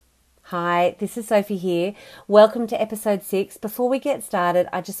Hi, this is Sophie here. Welcome to episode 6. Before we get started,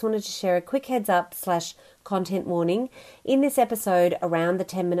 I just wanted to share a quick heads up / content warning. In this episode, around the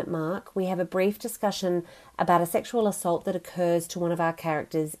 10-minute mark, we have a brief discussion about a sexual assault that occurs to one of our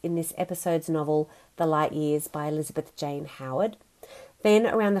characters in this episode's novel, The Light Years by Elizabeth Jane Howard. Then,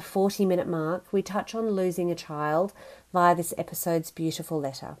 around the 40-minute mark, we touch on losing a child via this episode's beautiful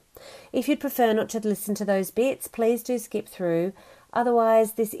letter. If you'd prefer not to listen to those bits, please do skip through.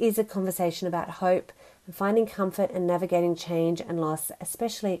 Otherwise, this is a conversation about hope and finding comfort and navigating change and loss,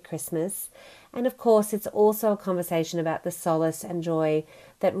 especially at Christmas. And of course, it's also a conversation about the solace and joy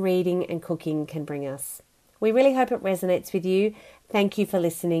that reading and cooking can bring us. We really hope it resonates with you. Thank you for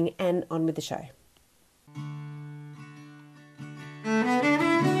listening, and on with the show.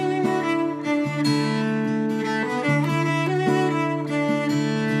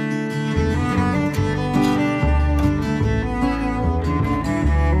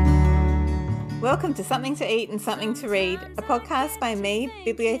 Welcome to Something to Eat and Something to Read, a podcast by me,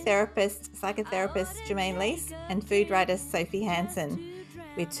 bibliotherapist, psychotherapist Germaine Lease, and food writer Sophie Hansen.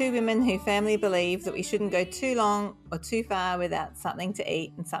 We're two women who firmly believe that we shouldn't go too long or too far without something to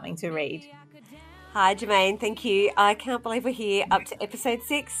eat and something to read. Hi, Germaine. Thank you. I can't believe we're here up to episode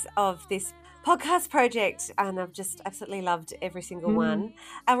 6 of this podcast project, and I've just absolutely loved every single one.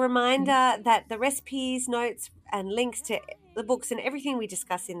 A reminder that the recipes, notes, and links to the books and everything we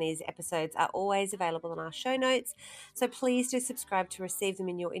discuss in these episodes are always available on our show notes. So please do subscribe to receive them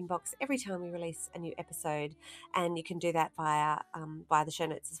in your inbox every time we release a new episode. And you can do that via the show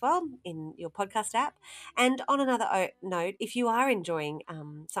notes as well in your podcast app. And on another note, if you are enjoying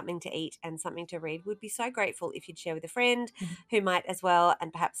something to eat and something to read, we'd be so grateful if you'd share with a friend who might as well,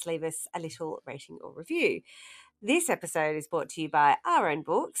 and perhaps leave us a little rating or review. This episode is brought to you by our own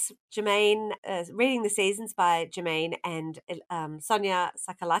books, Germaine, Reading the Seasons by Germaine and Sonia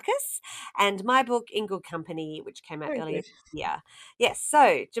Sakalakis, and my book, In Good Company, which came out earlier this year. Yes,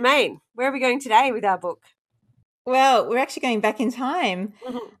 so Germaine, where are we going today with our book? Well, we're actually going back in time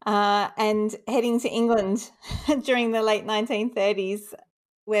and heading to England during the late 1930s,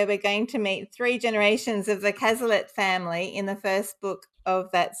 where we're going to meet 3 generations of the Cazalet family in the first book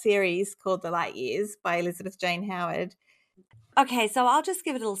of that series called The Light Years by Elizabeth Jane Howard. Okay, so I'll just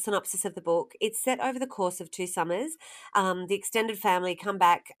give a little synopsis of the book. It's set over the course of 2 summers. The extended family come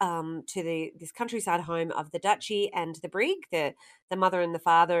back to this countryside home of the Duchy and the Brig, the mother and the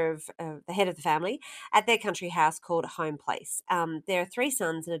father of the head of the family, at their country house called Home Place. There are 3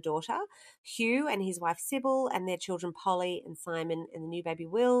 sons and a daughter, Hugh and his wife Sybil, and their children Polly and Simon and the new baby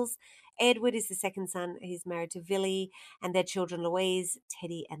Wills. Edward is the second son. He's married to Villy, and their children Louise,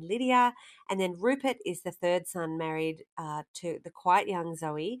 Teddy and Lydia. And then Rupert is the third son, married to the quite young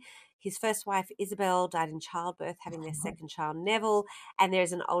Zoe. His first wife, Isabel, died in childbirth, having their second child, Neville. And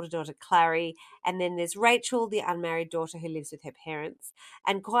there's an older daughter, Clary. And then there's Rachel, the unmarried daughter who lives with her parents.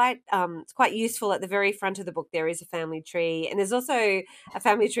 And it's quite useful. At the very front of the book, there is a family tree. And there's also a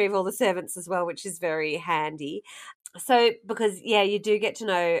family tree of all the servants as well, which is very handy. So, because, you do get to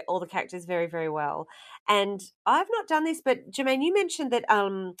know all the characters very, very well. And I've not done this, but Germaine, you mentioned that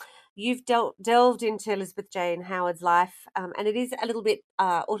you've delved into Elizabeth Jane Howard's life, and it is a little bit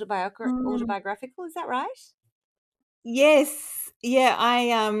autobiographical. Is that right? Yes. Yeah,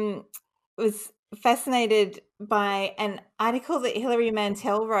 I was fascinated by an article that Hilary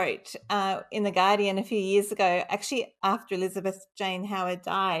Mantel wrote in The Guardian a few years ago, actually after Elizabeth Jane Howard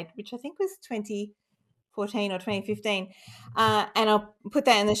died, which I think was 2014 or 2015. And I'll put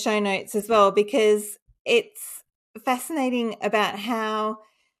that in the show notes as well, because it's fascinating about how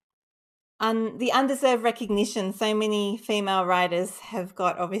the undeserved recognition so many female writers have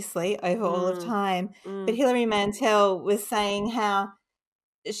got, obviously, over all of time. But Hilary Mantel was saying how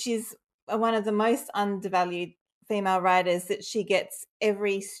she's one of the most undervalued female writers, that she gets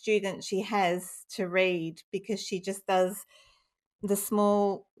every student she has to read because she just does the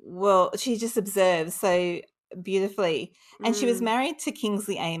small world. She just observes so beautifully. And she was married to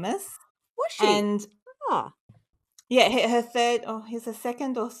Kingsley Amis. Was she? And yeah, he's her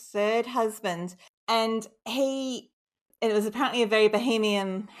second or third husband. And it was apparently a very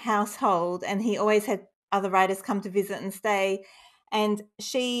bohemian household, and he always had other writers come to visit and stay. And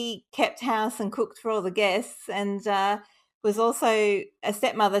she kept house and cooked for all the guests, and was also a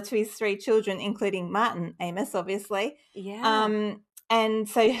stepmother to his 3 children, including Martin Amis, obviously. Yeah. And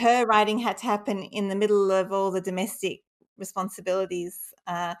so her writing had to happen in the middle of all the domestic responsibilities,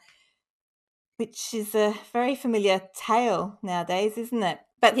 which is a very familiar tale nowadays, isn't it?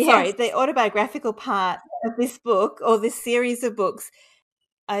 But sorry, the autobiographical part of this book, or this series of books,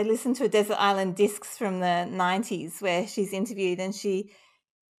 I listened to a Desert Island Discs from the 90s where she's interviewed, and she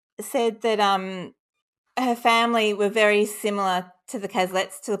said that her family were very similar to the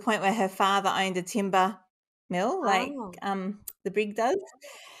Caslets, to the point where her father owned a timber mill, like Oh, the Brig does,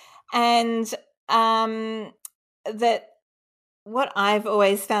 and that what I've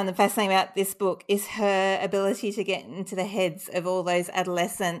always found fascinating about this book is her ability to get into the heads of all those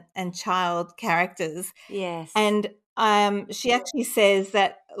adolescent and child characters. yes. And she actually says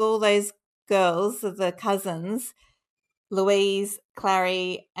that all those girls, the cousins, Louise,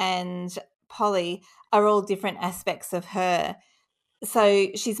 Clary, and Polly, are all different aspects of her. So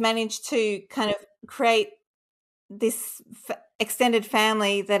she's managed to kind of create this extended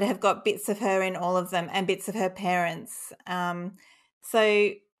family that have got bits of her in all of them and bits of her parents.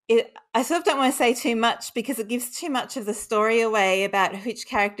 So I sort of don't want to say too much because it gives too much of the story away about which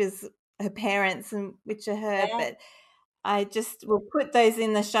characters her parents and which are her. Yeah. But I just will put those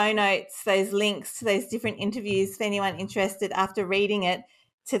in the show notes, those links to those different interviews for anyone interested after reading it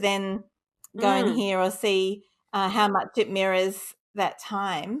to then go and Mm. hear or see how much it mirrors that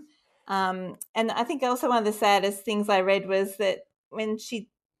time. And I think also one of the saddest things I read was that when she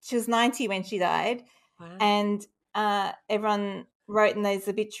was 90 when she died, Wow. and everyone wrote in those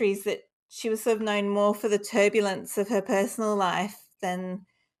obituaries that she was sort of known more for the turbulence of her personal life than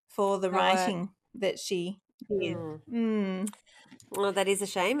for the Her work. writing that she did. Mm. Well, that is a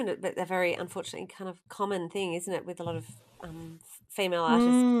shame, and but a very unfortunately kind of common thing, isn't it, with a lot of female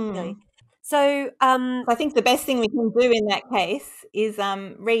artists, particularly. So, So I think the best thing we can do in that case is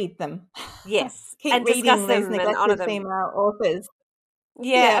read them. yes, Keep and discuss reading these them and honor neglected them. female authors.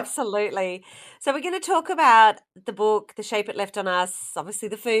 Yeah, Yeah. absolutely. So we're going to talk about the book, The Shape It Left on Us, obviously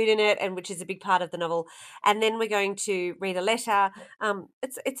the food in it, and which is a big part of the novel. And then we're going to read a letter.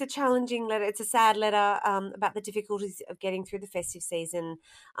 It's a challenging letter. It's a sad letter about the difficulties of getting through the festive season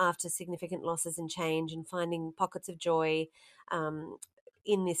after significant losses and change, and finding pockets of joy.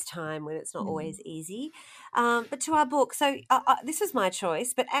 In this time when it's not always easy. But to our book, so this was my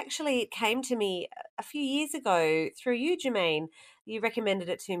choice, but actually it came to me a few years ago through you, Jermaine. You recommended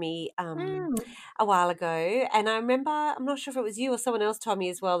it to me a while ago, and I remember, I'm not sure if it was you or someone else told me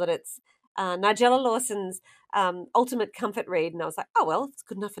as well, that it's Nigella Lawson's ultimate comfort read, and I was like, oh well, it's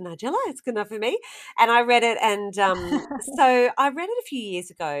good enough for Nigella, it's good enough for me. And I read it, and so I read it a few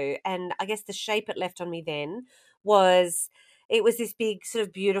years ago, and I guess the shape it left on me then was, it was this big sort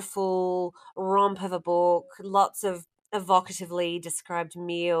of beautiful romp of a book, lots of evocatively described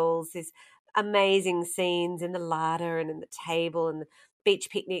meals, this amazing scenes in the larder and in the table and the beach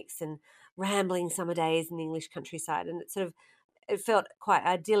picnics and rambling summer days in the English countryside. And it felt quite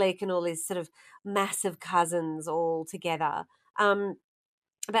idyllic, and all these sort of massive cousins all together.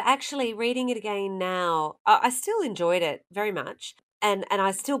 But actually reading it again now, I still enjoyed it very much. And I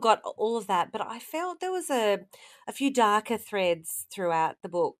still got all of that, but I felt there was a few darker threads throughout the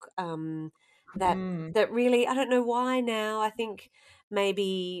book, that Mm. that really, I don't know why now. I think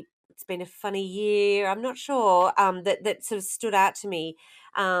maybe it's been a funny year. I'm not sure. That sort of stood out to me.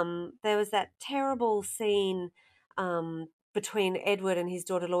 There was that terrible scene between Edward and his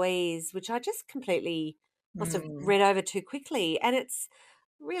daughter Louise, which I just completely must have Mm. read over too quickly, and it's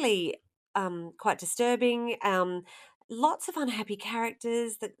really quite disturbing. Lots of unhappy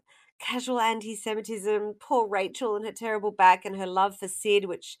characters, the casual anti-Semitism, poor Rachel and her terrible back, and her love for Sid,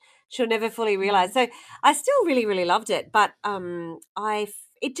 which she'll never fully realize. So I still really, really loved it, but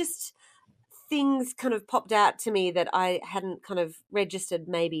it just, things kind of popped out to me that I hadn't kind of registered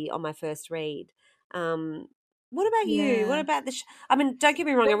maybe on my first read. Um, what about you? What Yeah. about I mean, don't get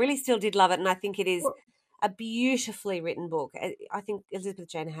me wrong, I really still did love it, and I think it is Well, a beautifully written book. I think Elizabeth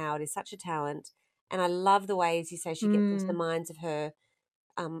Jane Howard is such a talent, and I love the way, as you say, she gets into the mm, minds of her,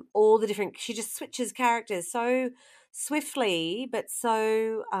 all the different. She just switches characters so swiftly, but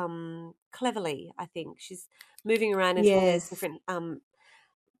so cleverly. I think she's moving around into all these yes. different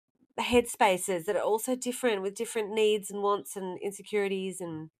headspaces that are also different, with different needs and wants and insecurities.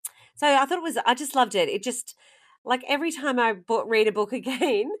 And so I thought it was, I just loved it. It just, like, every time I read a book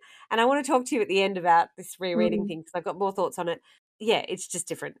again, and I want to talk to you at the end about this rereading Mm. thing because I've got more thoughts on it. Yeah, it's just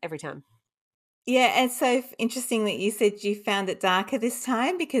different every time. Yeah, it's so interesting that you said you found it darker this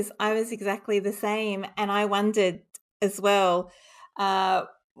time because I was exactly the same, and I wondered as well uh,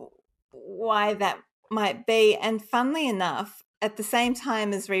 why that might be. And funnily enough, at the same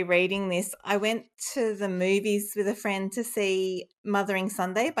time as rereading this, I went to the movies with a friend to see Mothering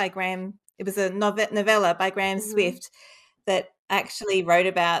Sunday by Graham. It was a novella by Graham Hmm. Swift that I actually wrote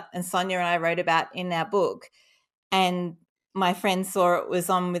about, and Sonia and I wrote about in our book. And my friend saw it was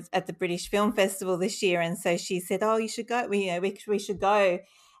on at the British Film Festival this year, and so she said, "Oh, you should go. We should go."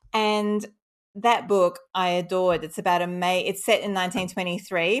 And that book I adored. It's about a maid. It's set in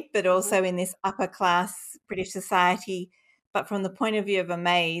 1923, but also in this upper class British society, but from the point of view of a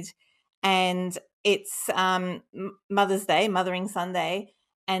maid. And it's Mother's Day, Mothering Sunday,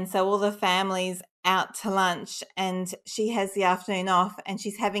 and so all the family's out to lunch, and she has the afternoon off, and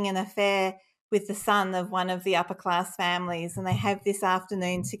she's having an affair with the son of one of the upper class families, and they have this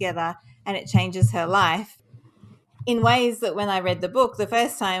afternoon together, and it changes her life in ways that when I read the book the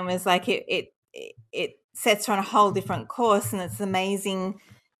first time was like it sets her on a whole different course, and it's amazing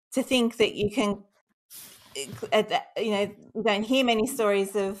to think that you can, you don't hear many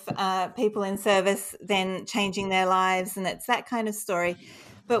stories of people in service then changing their lives, and it's that kind of story.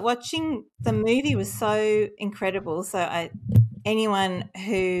 But watching the movie was so incredible. So anyone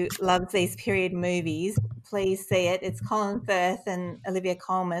who loves these period movies, please see it. It's Colin Firth and Olivia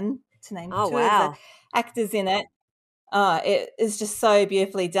Colman, to name two of the actors in it. It is just so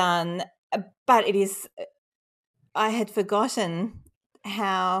beautifully done. But it is, I had forgotten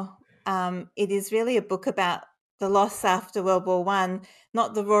how it is really a book about the loss after World War I,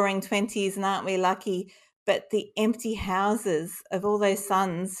 not the Roaring '20s and aren't we lucky, but the empty houses of all those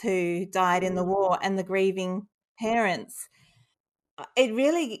sons who died in the war and the grieving parents. It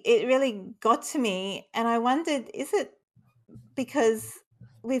really got to me, and I wondered, is it because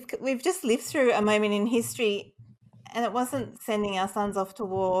we've just lived through a moment in history, and it wasn't sending our sons off to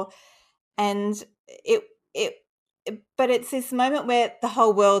war, and but it's this moment where the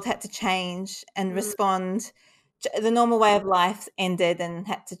whole world had to change and respond. The normal way of life ended and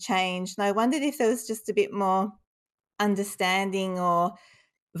had to change. And I wondered if there was just a bit more understanding or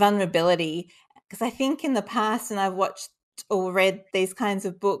vulnerability, because I think in the past, and I've watched or read these kinds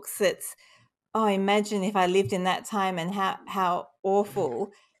of books, it's, oh, imagine if I lived in that time and how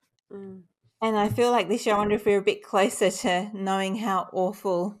awful. And I feel like this year, I wonder if we're a bit closer to knowing how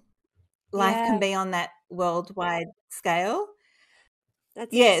awful life can be on that worldwide scale.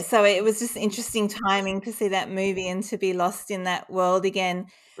 So it was just interesting timing to see that movie and to be lost in that world again,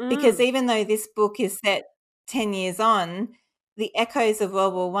 because even though this book is set 10 years on, the echoes of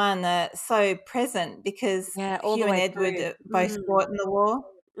World War I are so present, because Hugh and Edward both fought in the war.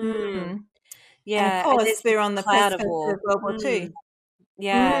 And of course, we're on the precipice of World War II.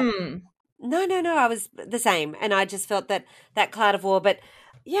 No, I was the same, and I just felt that cloud of war, but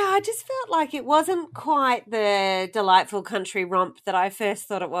I just felt like it wasn't quite the delightful country romp that I first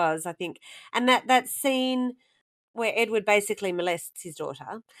thought it was, I think. And that scene where Edward basically molests his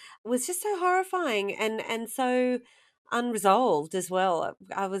daughter was just so horrifying and so unresolved as well.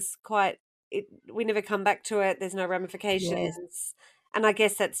 I was we never come back to it. There's no ramifications. And I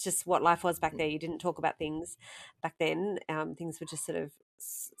guess that's just what life was back there. You didn't talk about things back then. Things were just sort of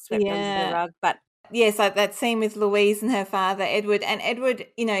swept under the rug. But yes, like that scene with Louise and her father, Edward. And Edward,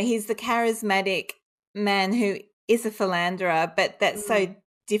 he's the charismatic man who is a philanderer, but that's so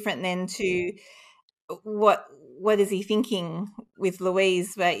different then to what is he thinking with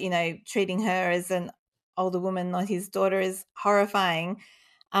Louise, but treating her as an older woman, not his daughter, is horrifying.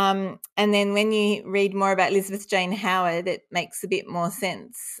 And then when you read more about Elizabeth Jane Howard, it makes a bit more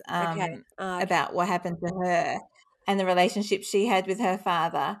sense about what happened to her and the relationship she had with her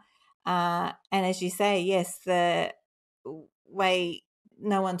father. And as you say, yes, the way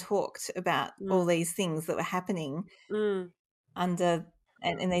no one talked about all these things that were happening in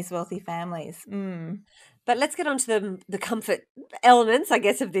these wealthy families. But let's get on to the comfort elements, I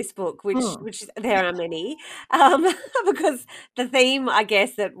guess, of this book, which there are many, because the theme, I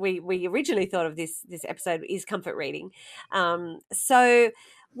guess, that we originally thought of this episode is comfort reading. So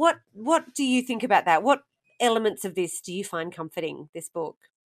what do you think about that? What elements of this do you find comforting, this book?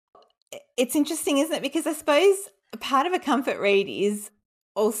 It's interesting, isn't it? Because I suppose part of a comfort read is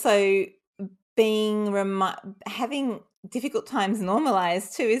also having difficult times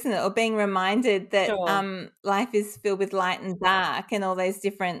normalized too, isn't it? Or being reminded that life is filled with light and dark and all those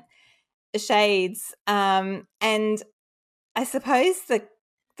different shades. And I suppose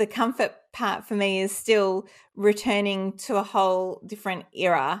the comfort part for me is still returning to a whole different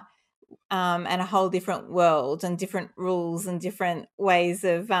era, and a whole different world and different rules and different ways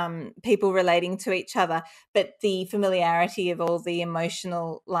of people relating to each other, but the familiarity of all the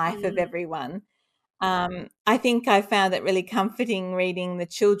emotional life of everyone. I think I found it really comforting reading the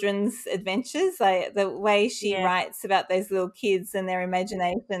children's adventures. The way she writes about those little kids and their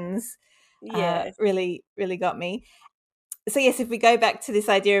imaginations really, really got me. So yes, if we go back to this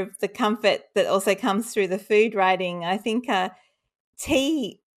idea of the comfort that also comes through the food writing, I think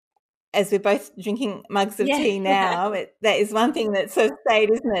tea, as we're both drinking mugs of tea now, that is one thing that sort of stayed,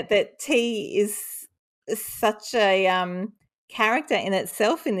 isn't it? That tea is such a character in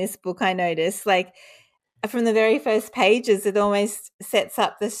itself in this book, I noticed. Like, from the very first pages, it almost sets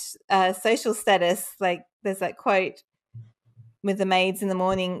up this social status. Like, there's that quote with the maids in the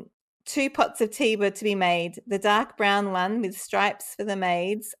morning: 2 pots of tea were to be made, the dark brown one with stripes for the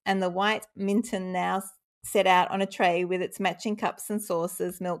maids, and the white Minton now set out on a tray with its matching cups and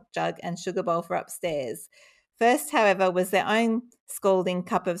saucers, milk jug, and sugar bowl for upstairs. First, however, was their own scalding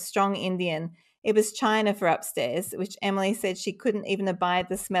cup of strong Indian. It was china for upstairs, which Emily said she couldn't even abide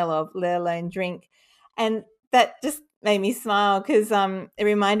the smell of, let alone drink. And that just made me smile because it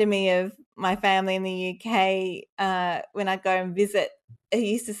reminded me of my family in the UK when I go and visit.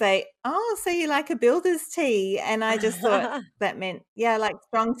 He used to say, "Oh, so you like a builder's tea?" And I just thought that meant, yeah, I like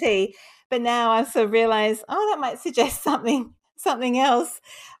strong tea. But now I've sort of realised, oh, that might suggest something else.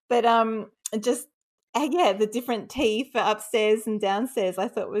 But just yeah, the different tea for upstairs and downstairs, I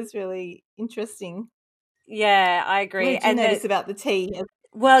thought was really interesting. Yeah, I What agree. did you notice about the tea?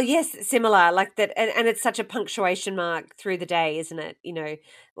 Well, yes, similar, like that, and it's such a punctuation mark through the day, isn't it? You know,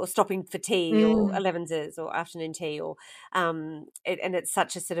 or stopping for tea or Mm. elevenses or afternoon tea, or and it's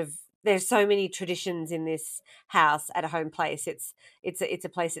such a sort of, there's so many traditions in this house at a home place. It's a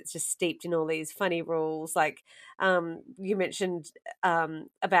place that's just steeped in all these funny rules. Like you mentioned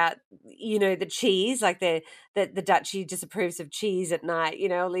about, you know, the cheese, like the duchy disapproves of cheese at night. You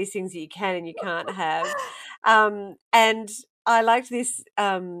know, all these things that you can and you can't have, and I liked this.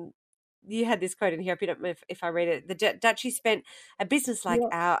 You had this quote in here. I don't know if I read it. The Duchy spent a business-like Yeah.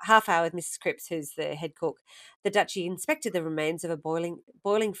 half hour with Mrs. Cripps, who's the head cook. The Duchy inspected the remains of a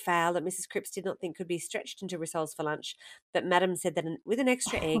boiling fowl that Mrs. Cripps did not think could be stretched into rissoles for lunch, but Madame said that with an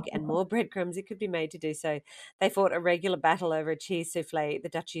extra egg and more breadcrumbs, it could be made to do so. They fought a regular battle over a cheese souffle. The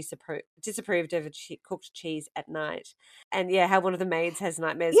Duchy disapproved of cooked cheese at night, and yeah, how one of the maids has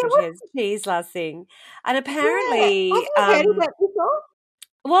nightmares Yeah, when she has cheese last thing, and yeah. Have apparently, you heard of that before?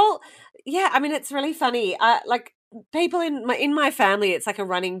 well, yeah, I mean, it's really funny. Like people in my family, it's like a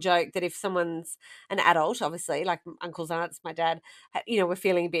running joke that if someone's an adult, obviously, like uncles, aunts, my dad, you know, we're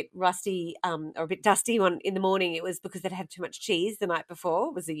feeling a bit rusty, or a bit dusty one in the morning, it was because they'd had too much cheese the night before.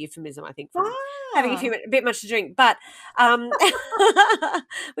 It was a euphemism, I think, from having Ah. a bit much to drink, but um,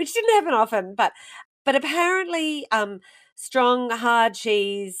 which didn't happen often, but apparently, strong hard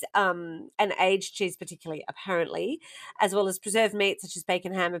cheese, and aged cheese particularly, apparently, as well as preserved meats such as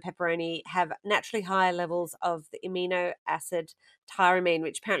bacon, ham, and pepperoni, have naturally higher levels of the amino acid tyramine,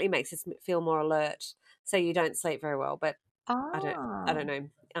 which apparently makes us feel more alert. So you don't sleep very well. But I don't Ah. know.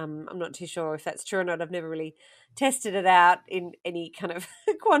 I'm not too sure if that's true or not. I've never really tested it out in any kind of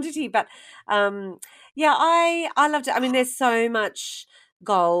quantity, but yeah, I loved it. I mean, there's so much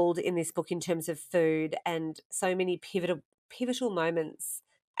gold in this book in terms of food, and so many pivotal moments,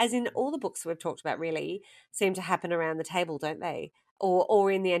 as in all the books we've talked about, really seem to happen around the table, don't they? Or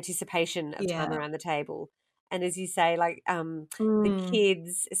in the anticipation of time Yeah. around the table. And as you say, like the Mm.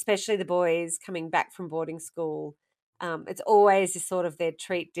 kids, especially the boys coming back from boarding school, it's always this sort of their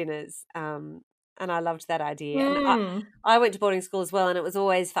treat dinners. And I loved that idea. And Mm. I went to boarding school as well, and it was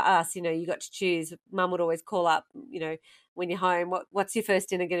always for us, you know, you got to choose. Mum would always call up, you know, when you're home, what's your first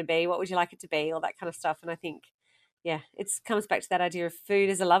dinner going to be? What would you like it to be? All that kind of stuff. And I think, yeah, it comes back to that idea of food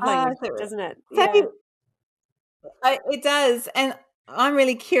as a love Ah, language, doesn't it? so Yeah. it does, and I'm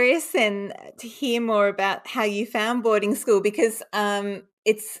really curious then to hear more about how you found boarding school because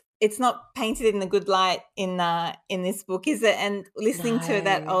it's not painted in a good light in this book, is it? And listening to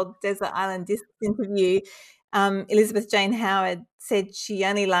that No. old Desert Island Discs interview, Elizabeth Jane Howard said she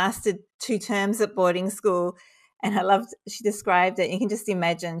only lasted 2 terms at boarding school, and I loved she described it. You can just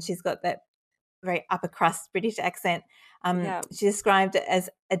imagine she's got that very upper crust British accent. Yeah. She described it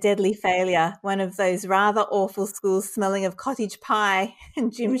as a deadly failure, one of those rather awful schools smelling of cottage pie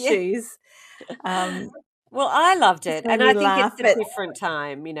and gym Yeah. shoes. Well, I loved Just it, made and I me think laugh. it's a But different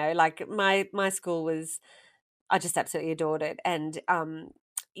time, you know, like my school was, I just absolutely adored it, and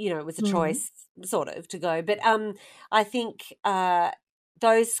you know, it was a mm, choice sort of to go, but I think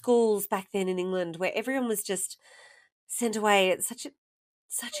those schools back then in England where everyone was just sent away at such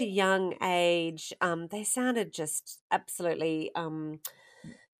a young age, they sounded just absolutely,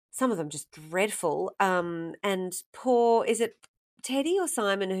 some of them just dreadful. And poor, is it Teddy or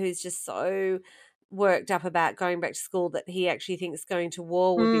Simon, who's just so worked up about going back to school that he actually thinks going to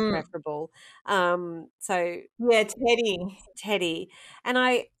war would be mm, preferable. So yeah, Teddy. Teddy, and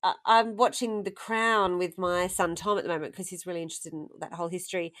I'm watching The Crown with my son Tom at the moment because he's really interested in that whole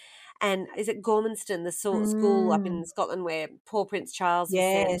history. And is it Gormanston, the school up in Mm, Scotland where poor Prince Charles was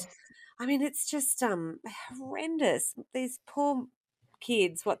sent? yes, I mean, it's just horrendous. These poor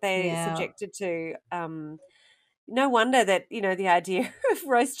kids, what they're yeah. subjected to. no wonder that, the idea of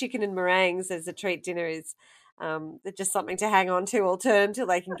roast chicken and meringues as a treat dinner is just something to hang on to or turn till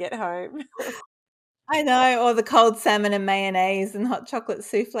they can get home. I know, or the cold salmon and mayonnaise and hot chocolate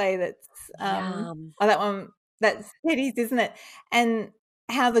souffle Yum. that one that's Teddy's, isn't it? And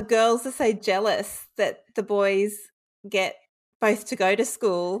how the girls are so jealous that the boys get both to go to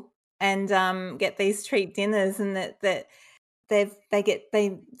school and, get these treat dinners, and that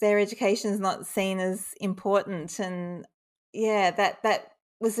their education's not seen as important. And yeah, that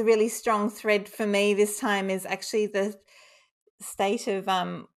was a really strong thread for me this time, is actually the state of,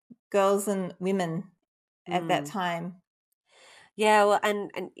 girls and women at that Mm. time. Yeah, well,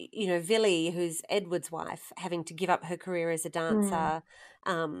 Villy, who's Edward's wife, having to give up her career as a Mm. dancer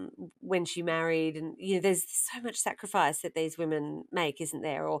when she married, and there's so much sacrifice that these women make, isn't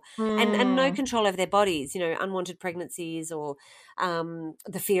there? Or and no Mm. control over their bodies, unwanted pregnancies or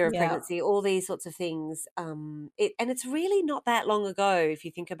the fear of Yeah. pregnancy, all these sorts of things. And it's really not that long ago if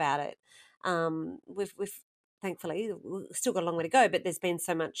you think about it. We've thankfully we've still got a long way to go, but there's been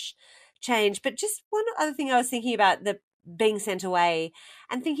so much change. But just one other thing I was thinking about, the being sent away,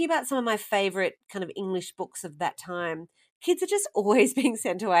 and thinking about some of my favorite kind of English books of that time. Kids are just always being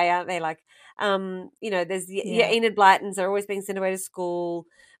sent away, aren't they? Like, there's your Yeah. Enid Blytons are always being sent away to school.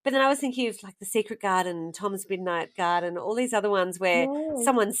 But then I was thinking of like The Secret Garden, Tom's Midnight Garden, all these other ones where Yes.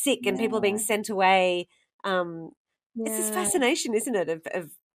 someone's sick and people are being Yeah. sent away. Um, it's this Yeah. fascination, isn't it,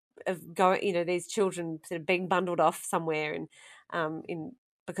 of going, these children sort of being bundled off somewhere and in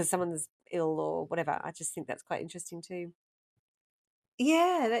because someone's ill or whatever. I just think that's quite interesting too.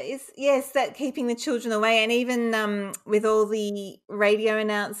 Yeah, that is, yes, that keeping the children away. And even, with all the radio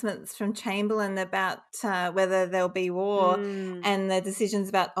announcements from Chamberlain about, whether there'll be war, Mm. and the decisions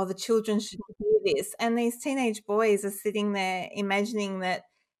about, "Oh, the children should hear this," and these teenage boys are sitting there imagining that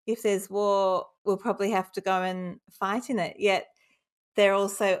if there's war, we'll probably have to go and fight in it, yet they're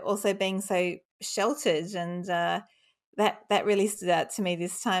also being so sheltered. And, that really stood out to me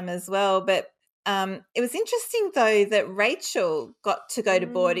this time as well. But, it was interesting though that Rachel got to go to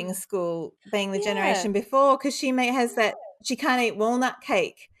Mm. boarding school, being the Yeah. generation before, because has that, she can't eat walnut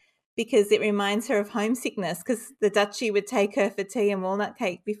cake because it reminds her of homesickness, because the duchy would take her for tea and walnut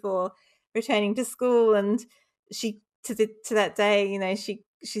cake before returning to school. And she, to that day,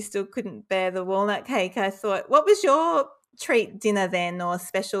 she still couldn't bear the walnut cake. I thought, what was your treat dinner then, or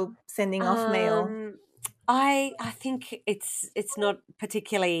special sending off meal? Um, I think it's not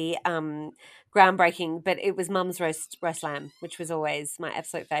particularly groundbreaking, but it was Mum's roast lamb, which was always my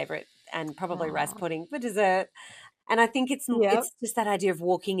absolute favorite, and probably rice Oh, pudding for dessert. And I think yep. it's just that idea of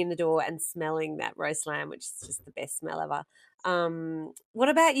walking in the door and smelling that roast lamb, which is just the best smell ever. What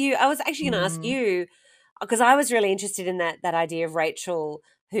about you? I was actually going to ask Mm. you because I was really interested in that idea of Rachel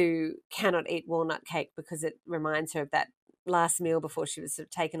who cannot eat walnut cake because it reminds her of that last meal before she was sort of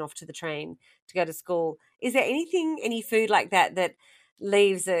taken off to the train to go to school. Is there any food like that that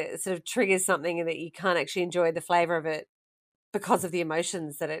leaves a sort of triggers something and that you can't actually enjoy the flavor of it because of the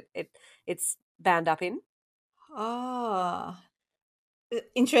emotions that it's bound up in? Oh,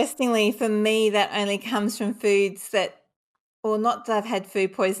 interestingly, for me, that only comes from foods that, or not that I've had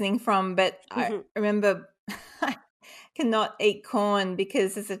food poisoning from, but I remember I cannot eat corn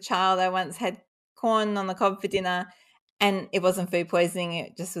because as a child I once had corn on the cob for dinner, and it wasn't food poisoning,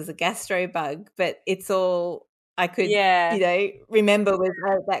 it just was a gastro bug. But it's all I could, Yeah. remember was,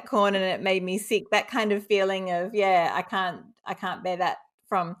 that corn, and it made me sick. That kind of feeling of, yeah, I can't bear that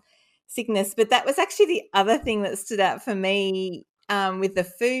from sickness. But that was actually the other thing that stood out for me, with the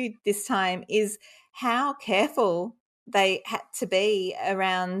food this time, is how careful they had to be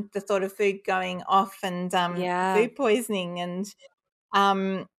around the thought of food going off, and, Yeah. food poisoning.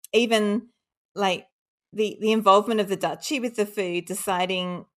 And, even, like, the involvement of the duchy with the food,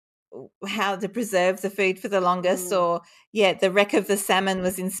 deciding how to preserve the food for the longest. Mm. Or, yeah, the wreck of the salmon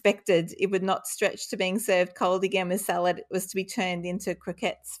was inspected. It would not stretch to being served cold again with salad. It was to be turned into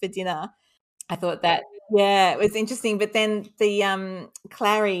croquettes for dinner. I thought that, yeah, it was interesting. But then the,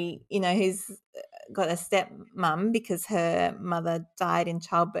 Clary, who's got a stepmom because her mother died in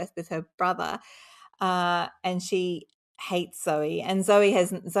childbirth with her brother, and she hates Zoe. And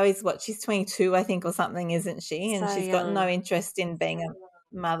Zoe's what, she's 22, I think, or something, isn't she? And So she's got no young. interest in being a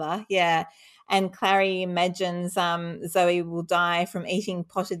mother. Yeah. And Clary imagines, Zoe will die from eating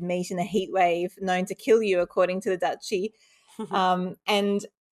potted meat in a heat wave known to kill you, according to the duchy. And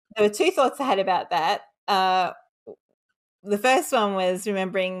there were two thoughts I had about that. The first one was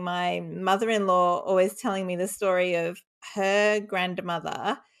remembering my mother-in-law always telling me the story of her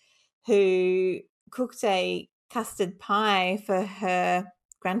grandmother who cooked a custard pie for her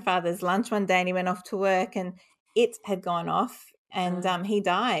grandfather's lunch one day, and he went off to work, and it had gone off, and Oh, he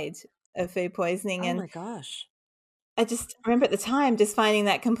died of food poisoning. oh And my gosh. I just remember at the time just finding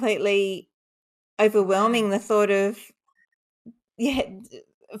that completely Wow. overwhelming, the thought of, yeah,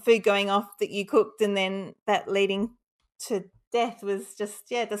 food going off that you cooked and then that leading to death was just,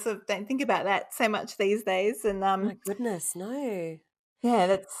 yeah, just sort of don't think about that so much these days. And My goodness, no. yeah,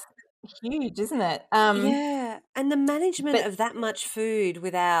 that's huge, isn't it? Yeah, and the management But of that much food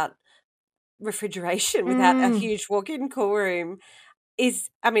without refrigeration, without a mm, huge walk-in cool room is,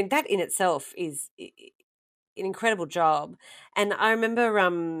 I mean, that in itself is an incredible job. And I remember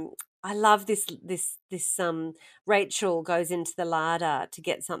I love this Rachel goes into the larder to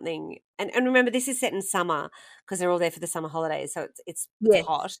get something, and remember this is set in summer because they're all there for the summer holidays, so it's yes,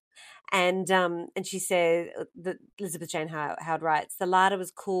 hot. And she said that Elizabeth Jane Howard writes, the larder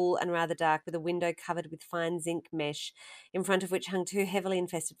was cool and rather dark, with a window covered with fine zinc mesh, in front of which hung two heavily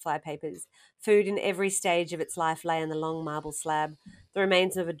infested flypapers. Food in every stage of its life lay on the long marble slab, the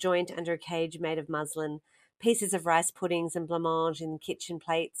remains of a joint under a cage made of muslin, pieces of rice puddings and blancmange in kitchen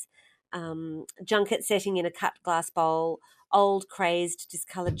plates, junket setting in a cut glass bowl, old crazed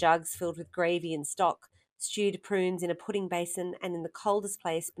discoloured jugs filled with gravy and stock, stewed prunes in a pudding basin, and in the coldest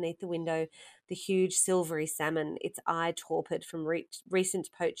place beneath the window, the huge silvery salmon, its eye torpid from recent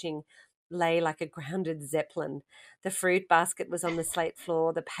poaching, lay like a grounded zeppelin. The fruit basket was on the slate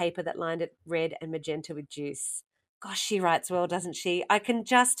floor, the paper that lined it red and magenta with juice. Gosh, she writes well, doesn't she? I can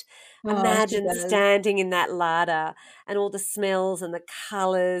just oh, she imagine does. standing in that larder and all the smells and the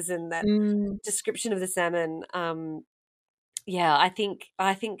colours and that Mm. description of the salmon. Yeah, I think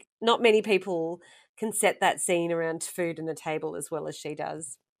not many people can set that scene around food and a table as well as she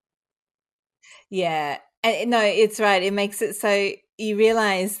does. Yeah. No, it's right. It makes it so you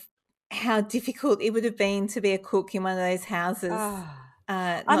realize how difficult it would have been to be a cook in one of those houses.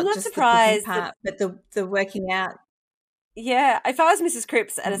 Ah, I'm Not not just the cooking surprised that. part, but the working out. Yeah, if I was Mrs.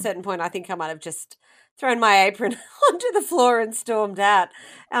 Cripps at a Mm. certain point, I think I might have just thrown my apron onto the floor and stormed out.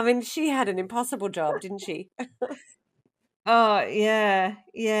 I mean, she had an impossible job, didn't she? Oh, yeah.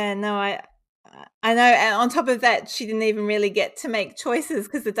 Yeah, no, I know, and on top of that, she didn't even really get to make choices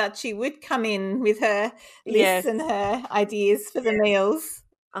because the duchy would come in with her lists Yes. and her ideas for the meals.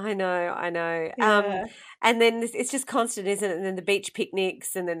 I know, I know. Yeah. And then it's just constant, isn't it? And then the beach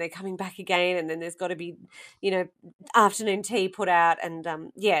picnics, and then they're coming back again, and then there's got to be, you know, afternoon tea put out, and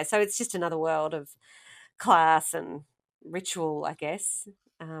yeah, so it's just another world of class and ritual, I guess,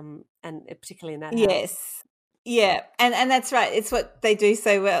 and particularly in that house. Yes. Yeah, and that's right, it's what they do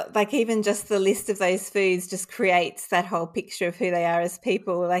so well, like, even just the list of those foods just creates that whole picture of who they are as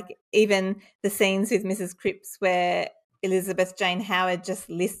people, like, even the scenes with Mrs. Cripps where Elizabeth Jane Howard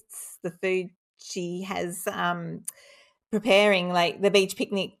just lists the food she has, preparing, like the beach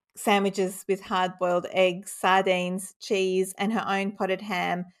picnic sandwiches with hard-boiled eggs, sardines, cheese, and her own potted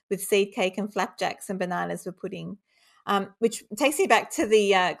ham with seed cake and flapjacks and bananas for pudding. Which takes me back to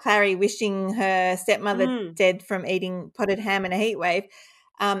the Clary wishing her stepmother Mm. dead from eating potted ham in a heat wave.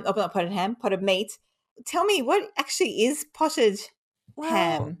 Oh, not potted ham, potted meat. Tell me, what actually is potted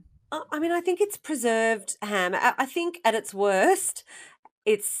Well, ham? I mean, I think it's preserved ham. I think at its worst,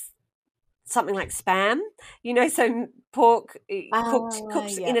 it's something like spam, so pork Ah,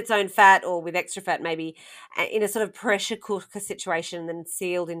 cooked in yeah. its own fat or with extra fat, maybe in a sort of pressure cooker situation, and then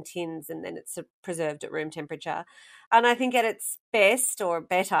sealed in tins, and then it's preserved at room temperature. And I think at its best or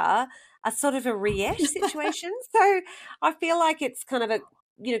better, a sort of a rillette situation. So I feel like it's kind of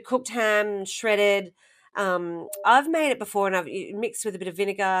a cooked ham, shredded. I've made it before, and I've mixed with a bit of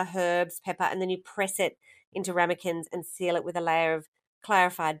vinegar, herbs, pepper, and then you press it into ramekins and seal it with a layer of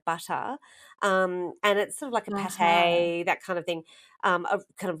clarified butter, and it's sort of like a Uh-huh. pate, that kind of thing, a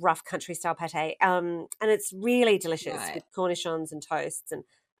kind of rough country style pate, and it's really delicious Right. with cornichons and toasts, and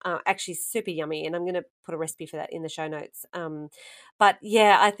actually super yummy. And I'm going to put a recipe for that in the show notes. But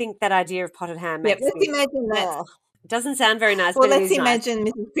yeah, I think that idea of potted ham Yep, makes let's me. imagine that. Oh, it doesn't sound very nice, Well, but it let's is nice. imagine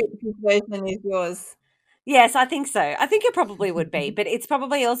Mrs. Cripps's version is yours. Yes, I think so. I think it probably would be, but it's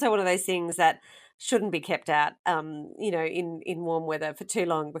probably also one of those things that shouldn't be kept out, in warm weather for too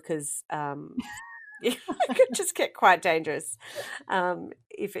long, because it could just get quite dangerous,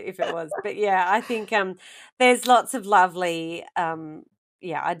 if it was. But yeah, I think there's lots of lovely.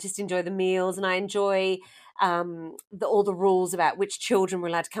 Yeah, I just enjoy the meals, and I enjoy all the rules about which children were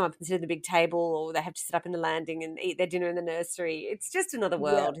allowed to come up and sit at the big table, or they have to sit up in the landing and eat their dinner in the nursery. It's just another Yep.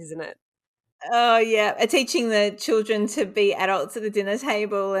 world, isn't it? Oh, yeah, teaching the children to be adults at the dinner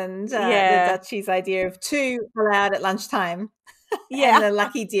table, and the Yeah, Duchy's idea of 2 allowed at lunchtime, and yeah. the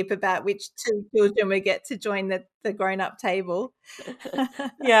lucky dip about which 2 children would get to join the grown-up table.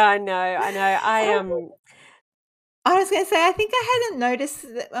 Yeah, I know, I know. I was going to say, I think I hadn't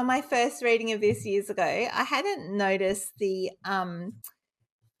noticed that on my first reading of this years ago. I hadn't noticed the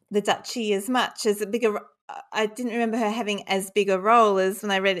duchy as much as a bigger. I didn't remember her having as big a role as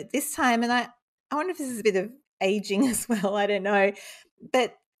when I read it this time, and I wonder if this is a bit of aging as well. I don't know,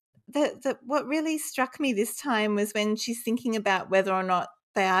 but what really struck me this time was when she's thinking about whether or not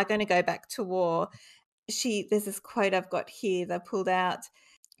they are going to go back to war. There's this quote I've got here that I pulled out,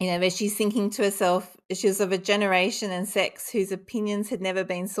 where she's thinking to herself, she was of a generation and sex whose opinions had never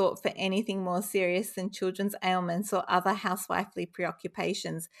been sought for anything more serious than children's ailments or other housewifely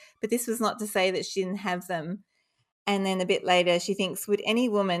preoccupations. But this was not to say that she didn't have them. And then a bit later, she thinks, would any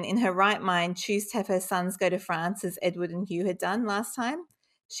woman in her right mind choose to have her sons go to France as Edward and Hugh had done last time?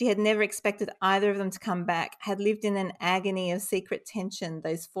 She had never expected either of them to come back, had lived in an agony of secret tension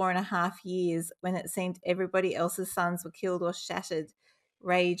those 4.5 years when it seemed everybody else's sons were killed or shattered,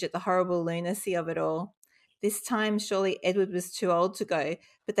 rage at the horrible lunacy of it all. This time, surely Edward was too old to go,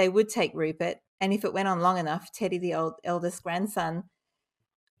 but they would take Rupert, and if it went on long enough, Teddy, the eldest grandson.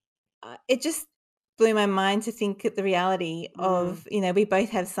 It just blew my mind to think at the reality of, we both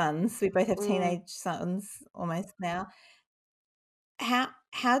have sons. We both have teenage sons almost now.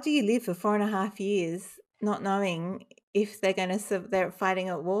 How do you live for 4.5 years not knowing if they're fighting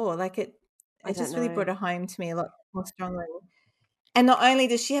at war? Like it just really brought it home to me a lot more strongly. And not only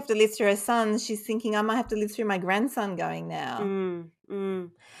does she have to live through her sons, she's thinking, I might have to live through my grandson going now.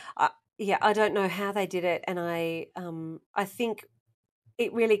 Yeah, I don't know how they did it, and I think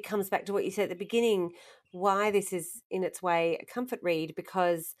it really comes back to what you said at the beginning, why this is in its way a comfort read,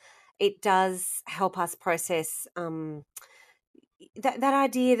 because it does help us process that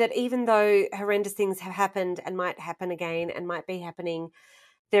idea that even though horrendous things have happened and might happen again and might be happening,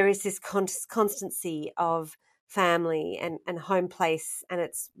 there is this constancy of family and home place and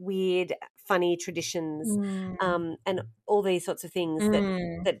its weird, funny traditions, and all these sorts of things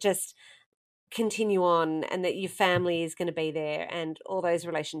that just continue on, and that your family is going to be there, and all those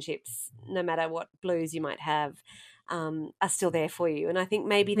relationships, no matter what blues you might have, are still there for you. And I think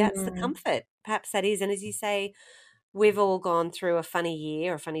maybe that's the comfort. Perhaps that is. And as you say, we've all gone through a funny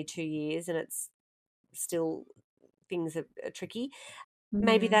year or a funny 2 years, and it's still, things are tricky.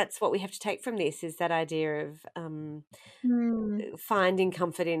 Maybe that's what we have to take from this, is that idea of finding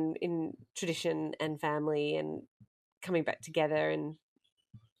comfort in tradition and family and coming back together, and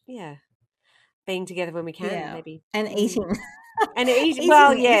being together when we can, maybe. And eating. And eating,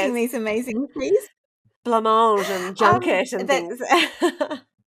 well, yes. Eating these amazing things. Blancmange and junket and things.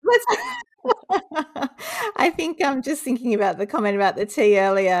 I think I'm just thinking about the comment about the tea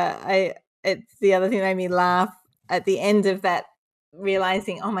earlier. It's the other thing that made me laugh at the end of that,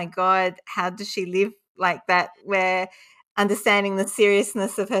 realizing, oh my God, how does she live like that? Where understanding the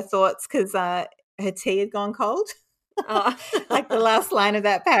seriousness of her thoughts because her tea had gone cold. Like the last line of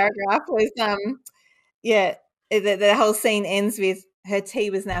that paragraph was, the whole scene ends with her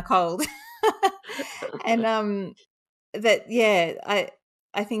tea was now cold. And I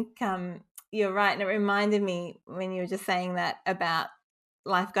think you're right. And it reminded me when you were just saying that about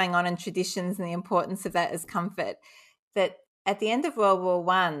life going on and traditions and the importance of that as comfort, that at the end of World War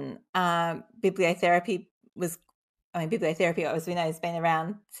I, bibliotherapy, as we know, has been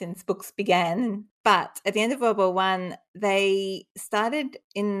around since books began. But at the end of World War I, they started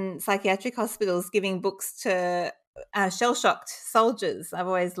in psychiatric hospitals giving books to shell-shocked soldiers. I've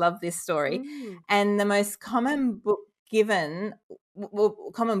always loved this story. And the most common books given were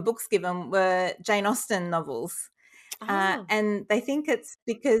Jane Austen novels. And they think it's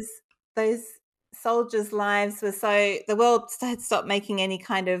because those soldiers' lives were the world had stopped making any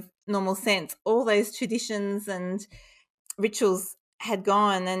kind of normal sense. All those traditions and rituals had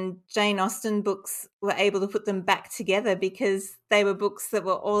gone, and Jane Austen books were able to put them back together because they were books that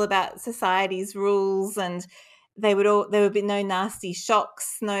were all about society's rules, and there would be no nasty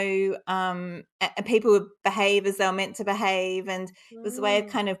shocks, no people would behave as they were meant to behave, and it was a way of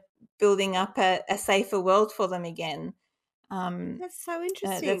kind of building up a safer world for them again. That's so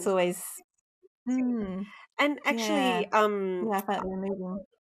interesting. That's always and actually, I find that moving.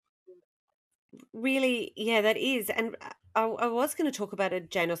 Really, that is. And I was going to talk about a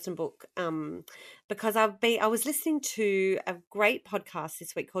Jane Austen book, because I was listening to a great podcast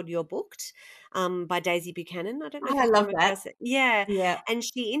this week called You're Booked, by Daisy Buchanan. I don't know if I you love come that. across it. Yeah. And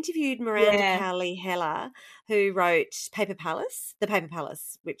she interviewed Miranda Cowley Heller, who wrote The Paper Palace,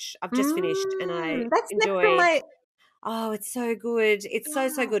 which I've just finished, and I enjoyed. Oh, it's so good. It's so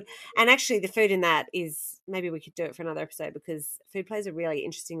good. And actually the food in that is, maybe we could do it for another episode, because food plays a really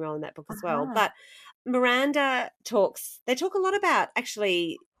interesting role in that book as well. But Miranda they talk a lot about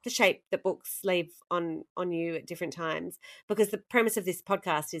actually the shape that books leave on you at different times, because the premise of this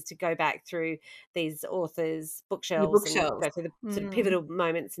podcast is to go back through these authors' The bookshelves and bookshelves. go through the sort of Mm. pivotal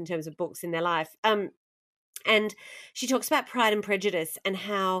moments in terms of books in their life. And she talks about Pride and Prejudice and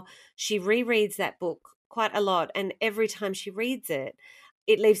how she rereads that book quite a lot, and every time she reads it,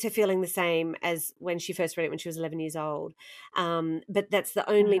 it leaves her feeling the same as when she first read it when she was 11 years old. But that's the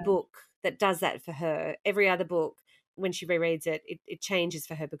only Uh-huh. book that does that for her. Every other book, when she rereads it, it changes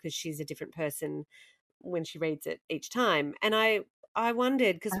for her because she's a different person when she reads it each time. And I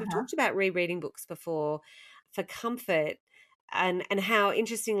wondered, because we've Uh-huh. talked about rereading books before for comfort, and how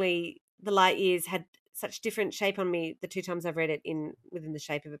interestingly The Light Years had such different shape on me the two times I've read it in within the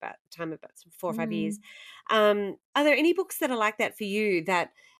shape of about time of about 4 or 5 years. Mm. Are there any books that are like that for you,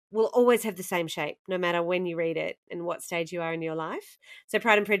 that will always have the same shape no matter when you read it and what stage you are in your life? So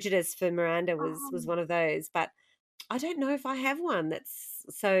Pride and Prejudice for Miranda was Um, one of those, but I don't know if I have one that's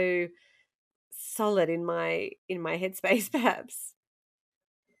so solid in my headspace, perhaps.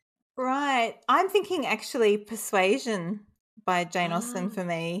 right. I'm thinking actually Persuasion by Jane Austen Ah, for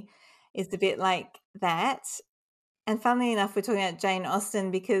me is a bit like that. And funnily enough, we're talking about Jane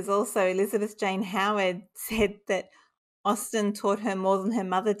Austen because also Elizabeth Jane Howard said that Austen taught her more than her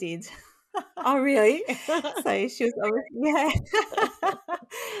mother did. oh, really? So she was yeah.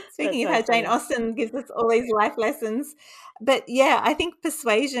 That's Speaking of so how Jane funny. Austen gives us all these life lessons. But yeah, I think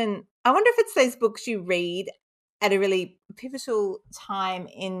Persuasion, I wonder if it's those books you read at a really pivotal time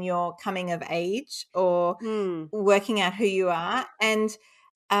in your coming of age or Mm, working out who you are. And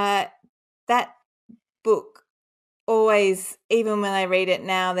uh, that book always, even when I read it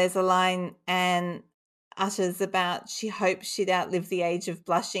now, there's a line Anne utters about she hoped she'd outlive the age of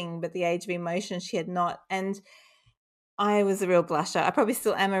blushing, but the age of emotion she had not. And I was a real blusher. I probably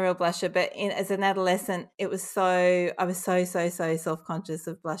still am a real blusher, but as an adolescent, I was so self conscious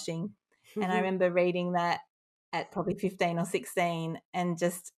of blushing. And I remember reading that at probably 15 or 16 and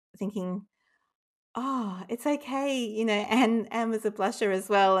just thinking, oh, it's okay. Anne was a blusher as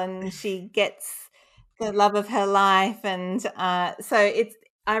well, and she gets the love of her life. And so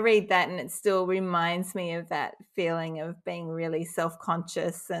I read that and it still reminds me of that feeling of being really self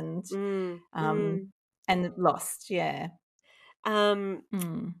conscious mm, um, mm. and lost. Yeah. Um,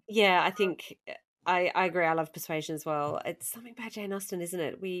 Mm. yeah, I think I agree. I love Persuasion as well. It's something about Jane Austen, isn't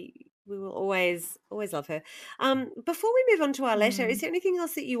it? We will always love her. Before we move on to our letter, is Mm. there anything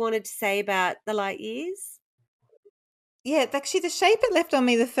else that you wanted to say about The Light Years? Yeah, it's actually the shape it left on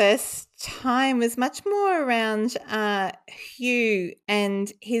me the first time was much more around Hugh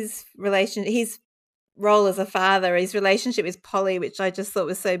and his role as a father, his relationship with Polly, which I just thought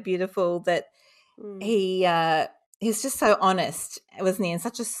was so beautiful that Mm, he was just so honest, wasn't he? And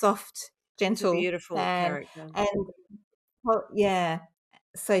such a soft, he's a gentle beautiful man. character. And yeah,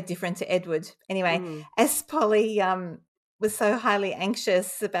 so different to Edward. Anyway, Mm, as Polly was so highly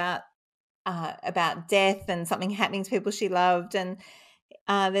anxious about death and something happening to people she loved, and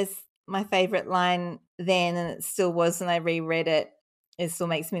there's my favorite line then, and it still was when I reread it. It still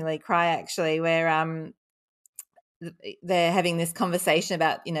makes me really cry actually, where they're having this conversation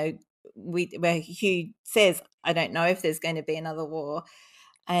about where Hugh says, "I don't know if there's going to be another war,"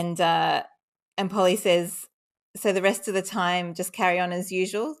 and Polly says, "So the rest of the time, just carry on as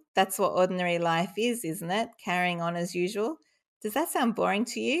usual. That's what ordinary life is, isn't it? Carrying on as usual. Does that sound boring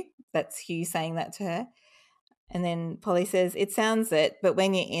to you?" That's Hugh saying that to her. And then Polly says, "It sounds it, but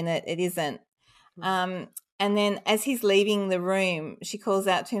when you're in it, it isn't." mm, Um, and then as he's leaving the room, she calls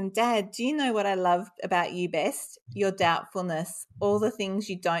out to him, "Dad, do you know what I love about you best? Your doubtfulness, all the things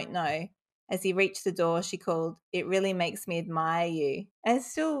you don't know." As he reached the door, she called, "It really makes me admire you." And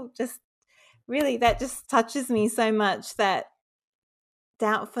it's still just really, that just touches me so much, that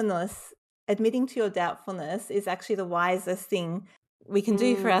doubtfulness, admitting to your doubtfulness is actually the wisest thing we can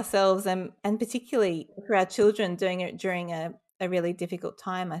do for mm. ourselves, and particularly for our children doing it during a really difficult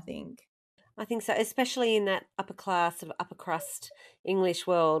time, I think. I think so, especially in that upper class, sort of upper crust English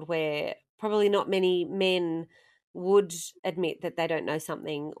world where probably not many men would admit that they don't know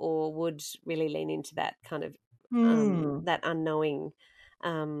something, or would really lean into that kind of Mm. that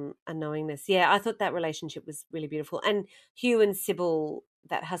unknowingness. Yeah, I thought that relationship was really beautiful. And Hugh and Sybil,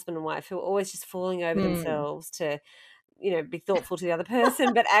 that husband and wife, who are always just falling over Mm. themselves to, be thoughtful to the other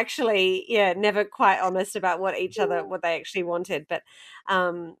person, but actually, yeah, never quite honest about what they actually wanted. But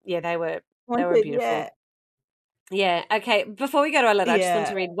yeah, they were Wanted, beautiful. yeah. Yeah. Okay. Before we go to our letter, I just want Yeah.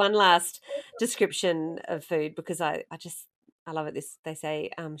 to read one last description of food, because I love it. They say,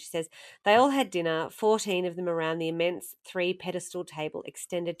 she says, they all had dinner, 14 of them around the immense 3 pedestal table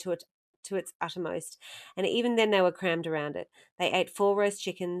extended to to its uttermost, and even then they were crammed around it. They ate 4 roast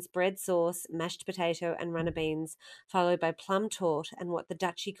chickens, bread sauce, mashed potato, and runner beans, followed by plum torte and what the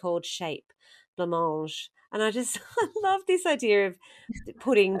Dutchy called shape, blancmange. And I just I love this idea of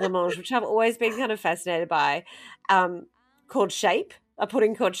pudding blancmange, which I've always been kind of fascinated by, called shape. A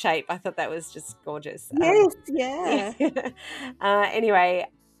pudding called shape. I thought that was just gorgeous. Yes, Yeah. yeah. Anyway,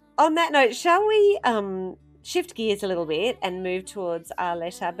 on that note, shall we shift gears a little bit and move towards our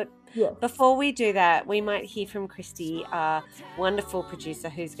letter? But Yes. before we do that, we might hear from Christy, our wonderful producer,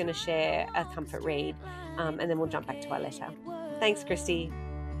 who's going to share a comfort read, and then we'll jump back to our letter. Thanks, Christy.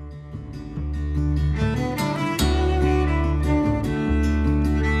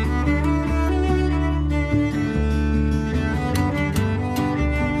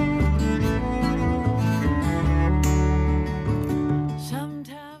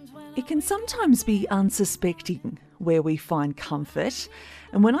 It can sometimes be unsuspecting where we find comfort,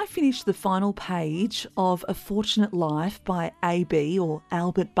 and when I finished the final page of A Fortunate Life by A.B. or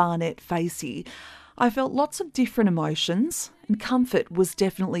Albert Barnett Facey, I felt lots of different emotions, and comfort was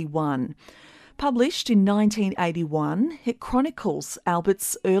definitely one. Published in 1981, it chronicles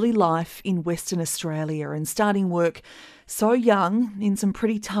Albert's early life in Western Australia and starting work so young in some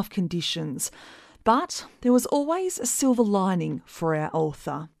pretty tough conditions. But there was always a silver lining for our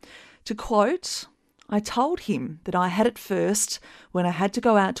author. To quote, "I told him that I had it first when I had to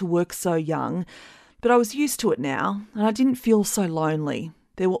go out to work so young, but I was used to it now and I didn't feel so lonely.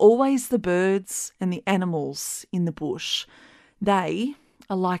 There were always the birds and the animals in the bush. They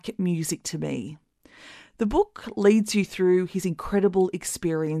are like music to me." The book leads you through his incredible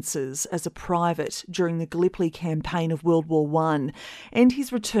experiences as a private during the Gallipoli campaign of World War I and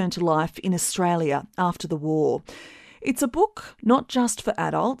his return to life in Australia after the war. It's a book not just for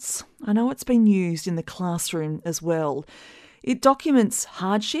adults. I know it's been used in the classroom as well. It documents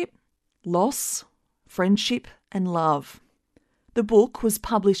hardship, loss, friendship and love. The book was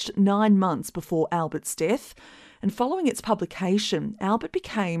published 9 months before Albert's death, and following its publication, Albert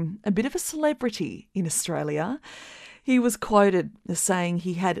became a bit of a celebrity in Australia. He was quoted as saying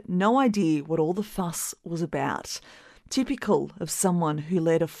he had no idea what all the fuss was about, typical of someone who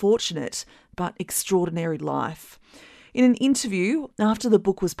led a fortunate but extraordinary life. In an interview after the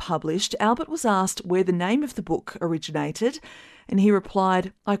book was published, Albert was asked where the name of the book originated, and he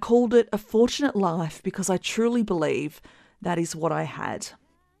replied, "I called it A Fortunate Life because I truly believe that is what I had."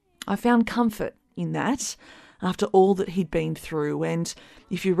 I found comfort in that after all that he'd been through, and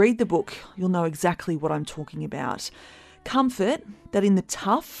if you read the book, you'll know exactly what I'm talking about. Comfort that in the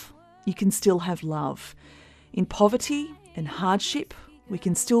tough, you can still have love. In poverty and hardship, we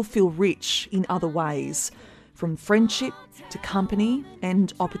can still feel rich in other ways, from friendship to company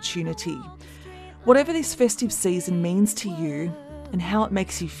and opportunity. Whatever this festive season means to you and how it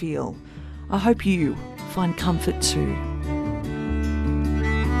makes you feel, I hope you find comfort too.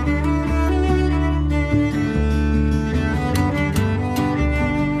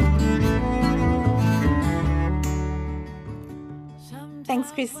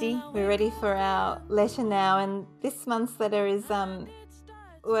 Thanks, Christy. We're ready for our letter now, and this month's letter is well,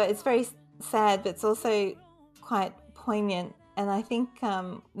 it's very sad, but it's also quite poignant, and I think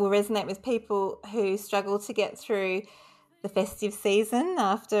will resonate with people who struggle to get through the festive season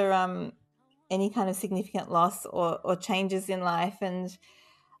after any kind of significant loss or changes in life. And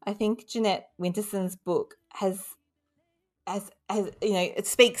I think Jeanette Winterson's book has it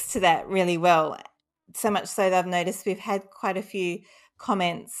speaks to that really well. So much so that I've noticed we've had quite a few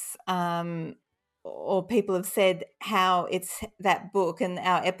comments or people have said how it's that book and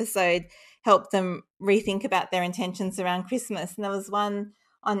our episode helped them rethink about their intentions around Christmas. And there was one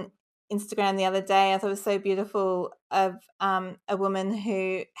on Instagram the other day I thought was so beautiful of a woman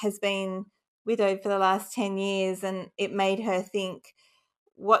who has been widowed for the last 10 years, and it made her think,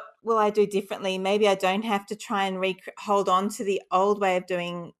 what will I do differently? Maybe I don't have to try and hold on to the old way of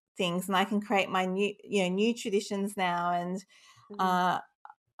doing things, and I can create my new traditions now. And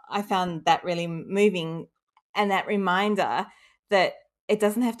I found that really moving, and that reminder that it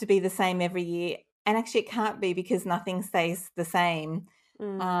doesn't have to be the same every year, and actually it can't be, because nothing stays the same.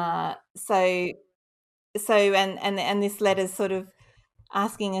 So this letter's sort of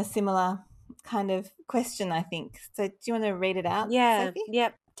asking a similar kind of question, I think. So do you want to read it out, Yeah, Sophie?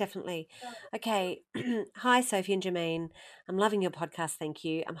 yep, definitely. Okay. Hi, Sophie and Jermaine. I'm loving your podcast, thank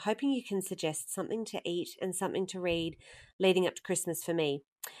you. I'm hoping you can suggest something to eat and something to read leading up to Christmas for me.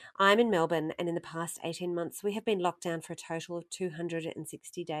 I'm in Melbourne, and in the past 18 months, we have been locked down for a total of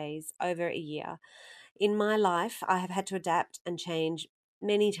 260 days, over a year. In my life, I have had to adapt and change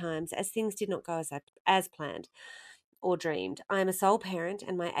many times as things did not go as planned. or dreamed. I am a sole parent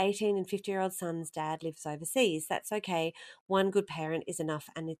and my 18 and 50-year-old son's dad lives overseas. That's okay. One good parent is enough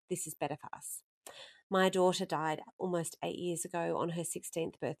and this is better for us. My daughter died almost 8 years ago on her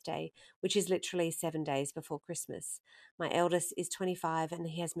 16th birthday, which is literally 7 days before Christmas. My eldest is 25 and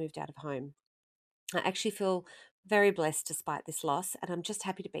he has moved out of home. I actually feel very blessed despite this loss, and I'm just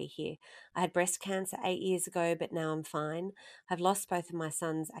happy to be here. I had breast cancer 8 years ago, but now I'm fine. I've lost both of my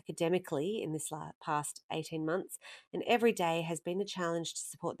sons academically in this past 18 months, and every day has been a challenge to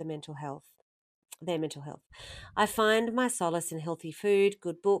support their mental health. I find my solace in healthy food,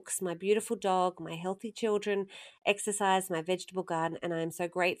 good books, my beautiful dog, my healthy children, exercise, my vegetable garden, and I am so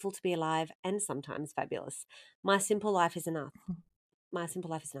grateful to be alive and sometimes fabulous. My simple life is enough. My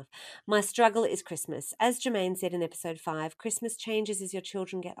simple life is enough. My struggle is Christmas. As Germaine said in episode 5, Christmas changes as your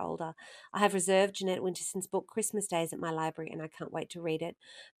children get older. I have reserved Jeanette Winterson's book Christmas Days at my library and I can't wait to read it.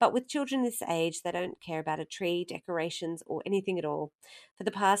 But with children this age, they don't care about a tree, decorations, or anything at all. For the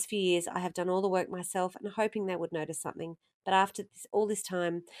past few years, I have done all the work myself and hoping they would notice something. But after all this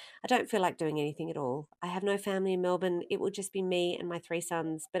time, I don't feel like doing anything at all. I have no family in Melbourne. It will just be me and my 3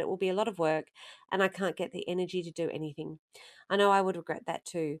 sons, but it will be a lot of work and I can't get the energy to do anything. I know I would regret that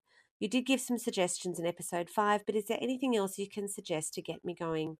too. You did give some suggestions in episode 5, but is there anything else you can suggest to get me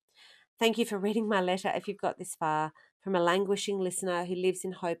going? Thank you for reading my letter if you've got this far, from a languishing listener who lives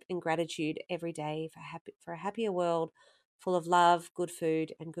in hope and gratitude every day for a happier world full of love, good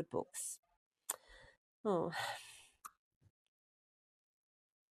food, and good books. Oh,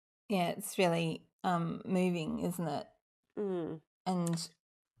 Yeah, it's really moving, isn't it? And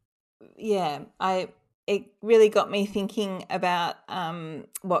yeah, it really got me thinking about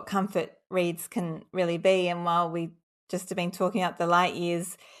what comfort reads can really be. And while we just have been talking about the light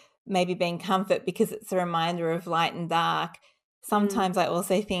years maybe being comfort because it's a reminder of light and dark, sometimes I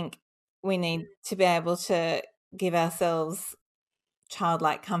also think we need to be able to give ourselves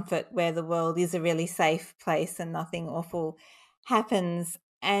childlike comfort where the world is a really safe place and nothing awful happens.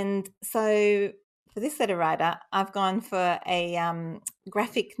 And so for this letter writer, I've gone for a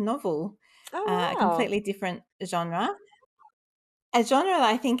graphic novel, a completely different genre. A genre that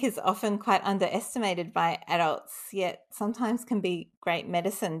I think is often quite underestimated by adults, yet sometimes can be great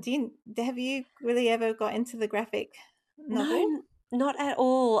medicine. Have you really ever got into the graphic novel? No, not at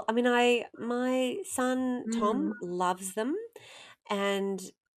all. I mean, my son Tom loves them, and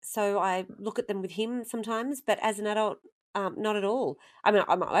so I look at them with him sometimes. But as an adult, not at all. I mean,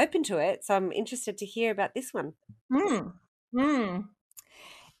 I'm open to it, so I'm interested to hear about this one. Mm. Mm.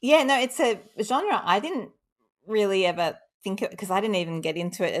 Yeah, no, it's a genre I didn't really ever think of because I didn't even get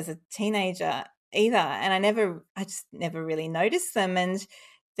into it as a teenager either, and I just never really noticed them. And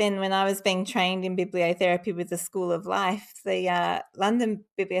then when I was being trained in bibliotherapy with the School of Life, the London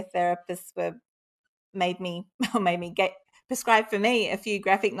bibliotherapists made me get prescribed for me a few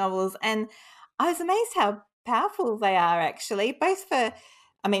graphic novels, and I was amazed how powerful they are actually. Both for,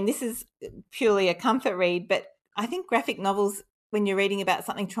 I mean, this is purely a comfort read, but I think graphic novels, when you're reading about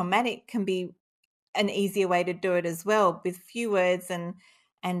something traumatic, can be an easier way to do it as well, with few words and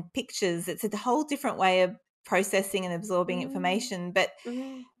pictures. It's a whole different way of processing and absorbing information. But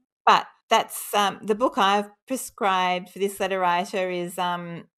that's the book I've prescribed for this letter writer is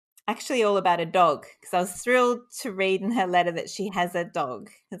actually all about a dog, because I was thrilled to read in her letter that she has a dog.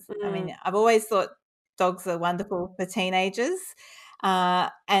 I mean, I've always thought dogs are wonderful for teenagers,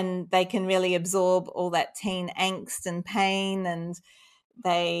 and they can really absorb all that teen angst and pain, and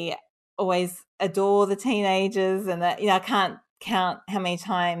they always adore the teenagers. And that, I can't count how many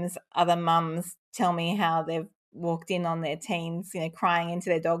times other mums tell me how they've walked in on their teens, crying into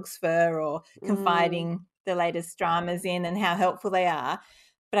their dog's fur or confiding the latest dramas in, and how helpful they are.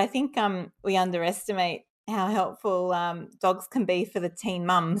 But I think we underestimate how helpful dogs can be for the teen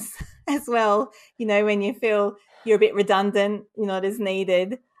mums as well. When you feel you're a bit redundant, you're not as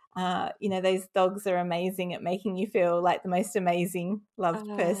needed. Those dogs are amazing at making you feel like the most amazing loved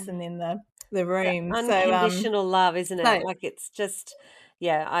person in the room. Unconditional love, isn't it? Like, it's just,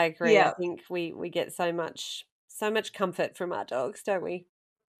 yeah, I agree. Yeah. I think we get so much comfort from our dogs, don't we?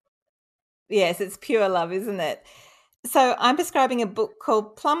 Yes, it's pure love, isn't it? So I'm prescribing a book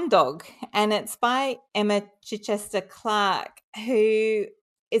called Plum Dog, and it's by Emma Chichester Clark, who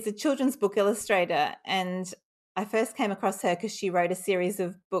is a children's book illustrator. And I first came across her because she wrote a series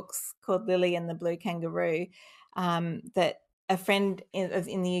of books called Lily and the Blue Kangaroo, that a friend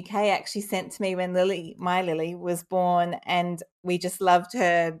in the UK actually sent to me when my Lily was born, and we just loved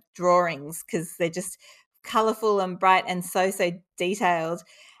her drawings because they're just colourful and bright and so detailed.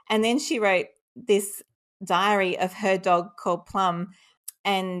 And then she wrote this diary of her dog called Plum,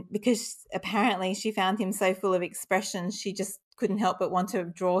 and because apparently she found him so full of expression, she just couldn't help but want to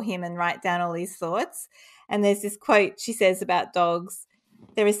draw him and write down all these thoughts. And there's this quote she says about dogs: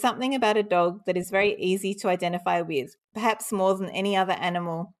 "There is something about a dog that is very easy to identify with, perhaps more than any other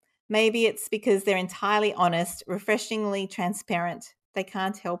animal. Maybe it's because they're entirely honest, refreshingly transparent. They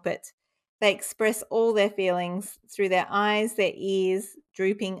can't help it. They express all their feelings through their eyes, their ears,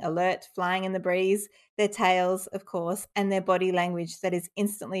 drooping, alert, flying in the breeze, their tails, of course, and their body language that is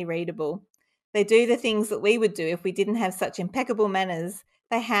instantly readable. They do the things that we would do if we didn't have such impeccable manners.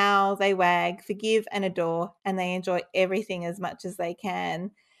 They howl, they wag, forgive and adore, and they enjoy everything as much as they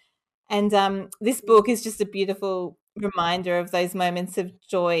can." And this book is just a beautiful reminder of those moments of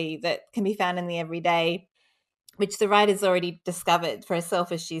joy that can be found in the everyday, which the writer's already discovered for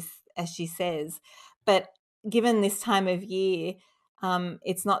herself, as she says. But given this time of year,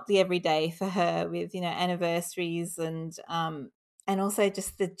 it's not the everyday for her, with anniversaries and also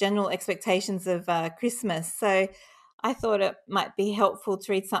just the general expectations of Christmas. So I thought it might be helpful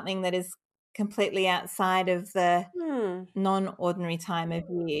to read something that is completely outside of the non-ordinary time of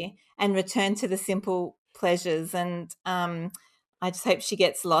year and return to the simple pleasures. And I just hope she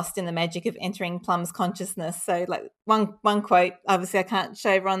gets lost in the magic of entering Plum's consciousness. So, like, one quote, obviously I can't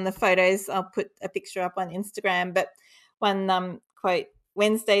show everyone the photos, I'll put a picture up on Instagram, but one quote: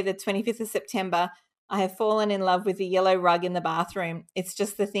 "Wednesday the 25th of September, I have fallen in love with the yellow rug in the bathroom. It's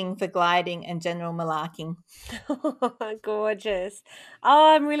just the thing for gliding and general malarking." Gorgeous.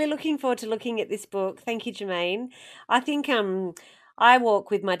 Oh, I'm really looking forward to looking at this book. Thank you, Jermaine. I think I walk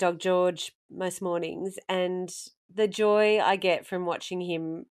with my dog George most mornings, and the joy I get from watching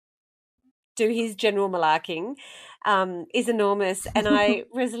him do his general malarking is enormous. And I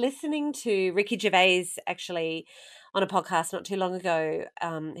was listening to Ricky Gervais actually on a podcast not too long ago.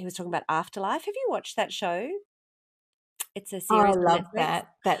 He was talking about Afterlife. Have you watched that show? It's a Oh, series I on love Netflix. that.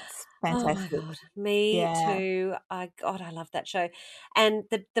 That's Oh my fantastic. God, me Yeah. too. I love that show. And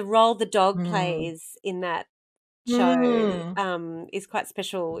the role the dog plays in that show is quite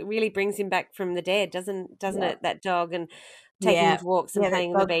special. It really brings him back from the dead, doesn't Yeah. it, that dog, and taking him Yeah. to walks and Yeah, that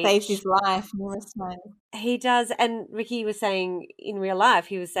playing on the dog saved beach. his life numerous times. He does. And Ricky was saying in real life,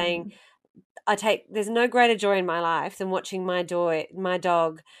 he was saying, there's no greater joy in my life than watching my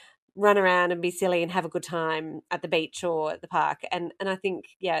dog run around and be silly and have a good time at the beach or at the park. And I think,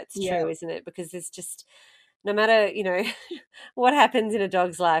 yeah, it's Yeah. true, isn't it? Because there's just, no matter, what happens in a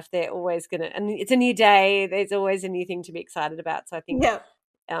dog's life, they're always and it's a new day. There's always a new thing to be excited about. So I think Yeah.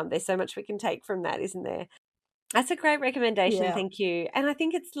 there's so much we can take from that, isn't there? That's a great recommendation. Yeah. Thank you. And I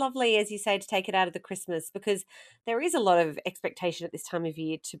think it's lovely, as you say, to take it out of the Christmas, because there is a lot of expectation at this time of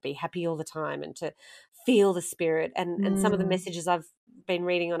year to be happy all the time and to feel the spirit. And some of the messages I've been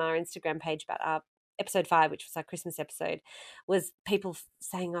reading on our Instagram page about our episode 5, which was our Christmas episode, was people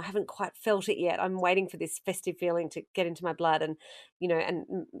saying, "I haven't quite felt it yet. I'm waiting for this festive feeling to get into my blood." And,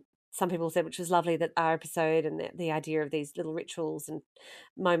 some people said, which was lovely, that our episode and the idea of these little rituals and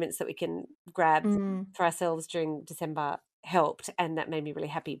moments that we can grab for ourselves during December helped, and that made me really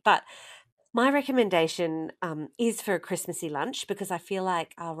happy. But my recommendation is for a Christmassy lunch, because I feel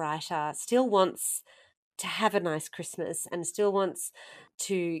like our writer still wants to have a nice Christmas and still wants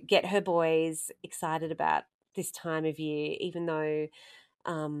to get her boys excited about this time of year, even though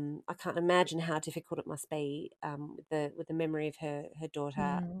I can't imagine how difficult it must be with the memory of her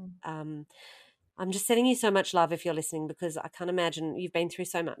daughter. I'm just sending you so much love if you're listening, because I can't imagine you've been through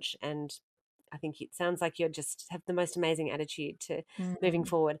so much, and I think it sounds like you just have the most amazing attitude to moving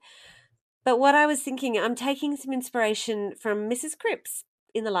forward. But what I was thinking, I'm taking some inspiration from Mrs. Cripps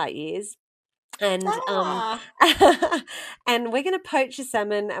in the light years. And and we're going to poach a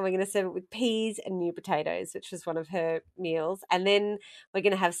salmon, and we're going to serve it with peas and new potatoes, which was one of her meals. And then we're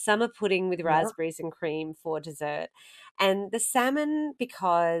going to have summer pudding with raspberries and cream for dessert. And the salmon,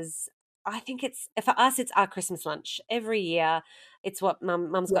 because I think for us, it's our Christmas lunch every year. It's what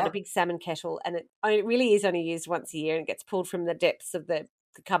Mum's got a big salmon kettle, and it really is only used once a year, and it gets pulled from the depths of the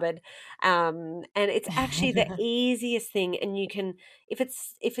cupboard, and it's actually the easiest thing. And you can,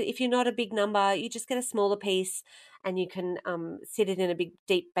 if you're not a big number, you just get a smaller piece, and you can sit it in a big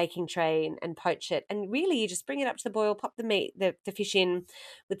deep baking tray and poach it. And really, you just bring it up to the boil, pop the fish in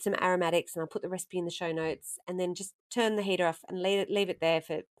with some aromatics, and I'll put the recipe in the show notes, and then just turn the heater off and leave it there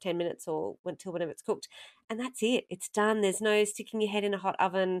for 10 minutes or until whenever it's cooked. And that's it. It's done. There's no sticking your head in a hot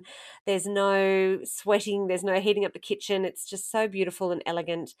oven. There's no sweating. There's no heating up the kitchen. It's just so beautiful and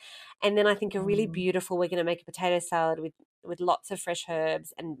elegant. And then I think we're going to make a potato salad with lots of fresh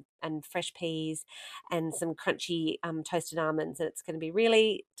herbs and fresh peas and some crunchy toasted almonds. And it's going to be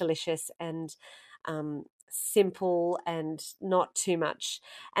really delicious and simple and not too much.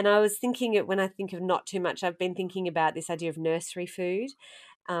 And I was thinking when I think of not too much, I've been thinking about this idea of nursery food.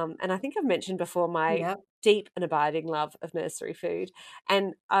 And I think I've mentioned before my Yep. deep and abiding love of nursery food.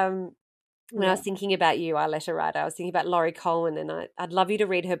 And when I Yeah. was thinking about you, our letter writer, I was thinking about Laurie Coleman, and I'd love you to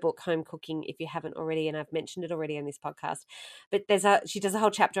read her book, Home Cooking, if you haven't already, and I've mentioned it already on this podcast. But she does a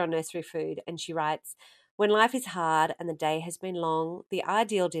whole chapter on nursery food, and she writes, when life is hard and the day has been long, the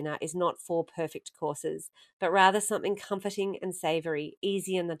ideal dinner is not 4 perfect courses, but rather something comforting and savoury,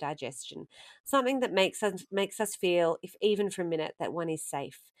 easy in the digestion, something that makes us feel, if even for a minute, that one is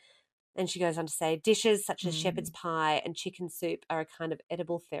safe. And she goes on to say, dishes such as shepherd's pie and chicken soup are a kind of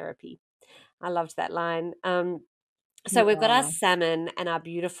edible therapy. I loved that line. So we've got our Yeah. salmon and our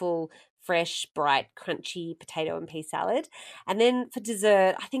beautiful, fresh, bright, crunchy potato and pea salad. And then for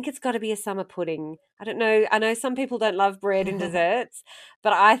dessert, I think it's got to be a summer pudding. I don't know. I know some people don't love bread in desserts,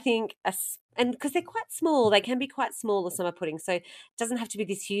 but I think and because they're quite small, they can be quite small, the summer pudding. So it doesn't have to be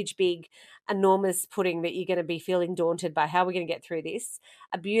this huge, big, enormous pudding that you're going to be feeling daunted by. How are we going to get through this?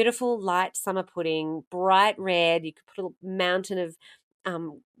 A beautiful, light summer pudding, bright red. You could put a mountain of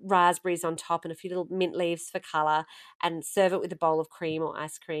raspberries on top and a few little mint leaves for colour, and serve it with a bowl of cream or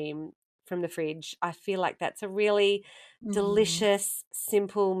ice cream from the fridge. I feel like that's a really delicious,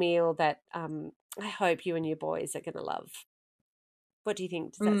 simple meal that I hope you and your boys are going to love. What do you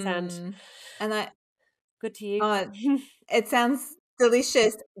think? Does that sound And good to you? it sounds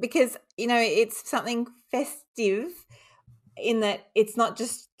delicious because, it's something festive in that it's not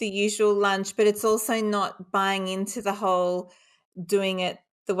just the usual lunch, but it's also not buying into the whole doing it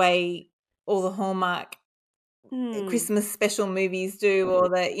the way all the Hallmark Christmas special movies do, or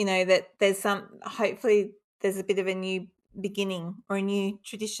that, that hopefully there's a bit of a new beginning or a new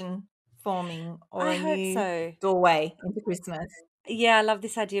tradition forming or I a hope new so. doorway into Christmas. Yeah, I love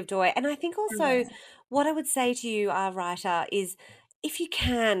this idea of doorway. And I think also Yeah. what I would say to you, our writer, is if you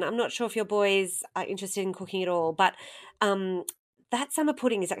can, I'm not sure if your boys are interested in cooking at all, but that summer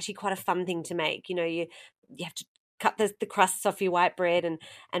pudding is actually quite a fun thing to make. You have to cut the crusts off your white bread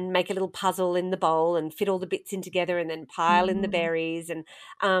and make a little puzzle in the bowl and fit all the bits in together and then pile in the berries. And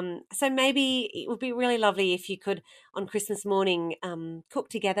so maybe it would be really lovely if you could, on Christmas morning, cook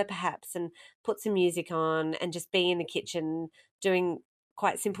together perhaps and put some music on and just be in the kitchen doing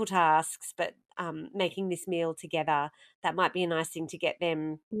quite simple tasks, but making this meal together. That might be a nice thing to get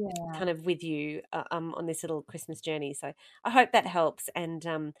them kind of with you on this little Christmas journey. So I hope that helps, and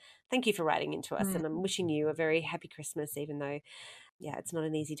thank you for writing into us, and I'm wishing you a very happy Christmas, even though, yeah, it's not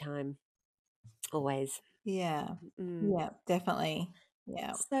an easy time always. Yeah. Yeah, definitely.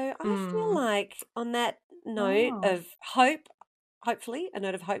 Yeah. So I feel like on that note Oh. of hope, hopefully a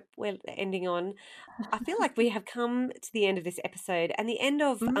note of hope we're ending on, I feel like we have come to the end of this episode and the end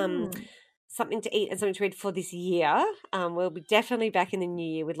of something to eat and something to read for this year. We'll be definitely back in the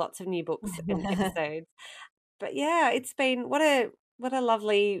new year with lots of new books and episodes. But yeah, it's been what a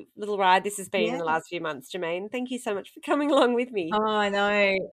lovely little ride this has been in the Yeah. last few months, Jermaine. Thank you so much for coming along with me. Oh, I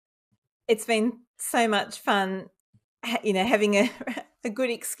know. It's been so much fun, having a good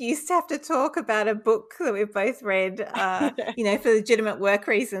excuse to have to talk about a book that we've both read, for legitimate work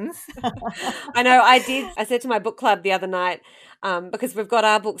reasons. I know. I said to my book club the other night, because we've got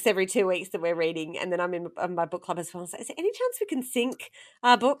our books every 2 weeks that we're reading, and then I'm in my book club as well. So, is there any chance we can sync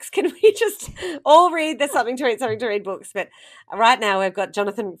our books? Can we just all read There's Something to Read books? But right now we've got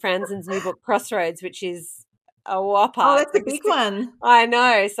Jonathan Franzen's new book, Crossroads, which is a whopper. Oh, that's a big one. I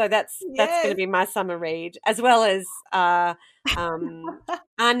know. So that's going Yes. to be my summer read, as well as our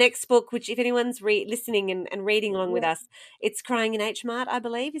next book, which if anyone's listening and reading along with us, it's Crying in H Mart, I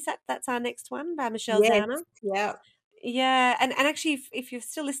believe. That's our next one by Michelle Yes. Zauner. Yeah. Yeah, and actually, if you're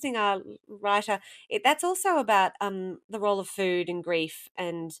still listening, our writer, that's also about the role of food and grief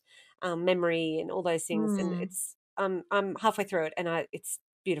and memory and all those things. And it's I'm halfway through it, and it's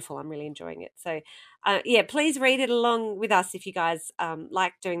beautiful. I'm really enjoying it. So, yeah, please read it along with us if you guys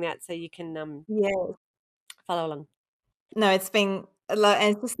like doing that, so you can follow along. No, it's been a lot,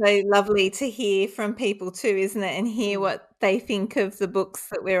 and it's just so lovely to hear from people too, isn't it? And hear what they think of the books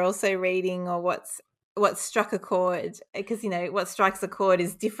that we're also reading, or what struck a chord, because what strikes a chord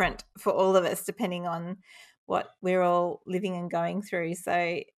is different for all of us depending on what we're all living and going through.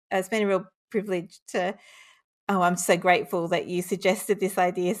 So it's been a real privilege I'm so grateful that you suggested this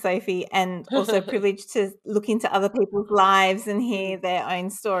idea, Sophie, and also privileged to look into other people's lives and hear their own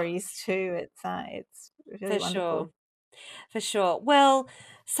stories too. It's really wonderful. For sure. Well,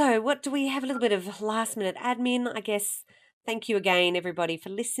 so what do we have? A little bit of last minute admin, I guess. thank you again, everybody, for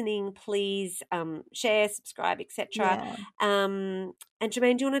listening. Please share, subscribe, etc. Yeah. And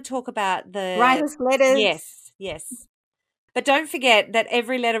Jermaine, do you want to talk about the Write us letters. Yes. But don't forget that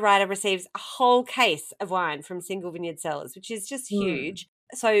every letter writer receives a whole case of wine from Single Vineyard Cellars, which is just huge.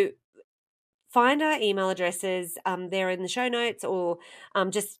 So find our email addresses. They're in the show notes, or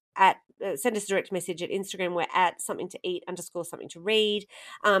just send us a direct message at Instagram. We're at something to read.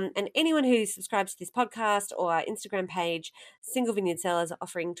 And anyone who subscribes to this podcast or our Instagram page, Single Vineyard Cellars are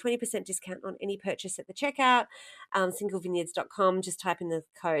offering 20% discount on any purchase at the checkout. Singlevineyards.com. Just type in the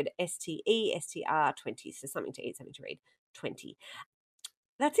code STESTR20. So something to eat, something to read 20.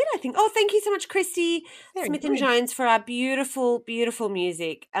 That's it, I think. Oh, thank you so much, Christy Smith and Jones, for our beautiful, beautiful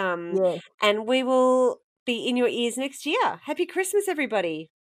music. Yes. And we will be in your ears next year. Happy Christmas,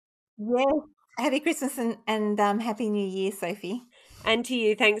 everybody. Yes. Happy Christmas and Happy New Year, Sophie. And to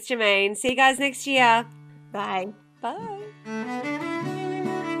you. Thanks, Jermaine. See you guys next year. Bye. Bye.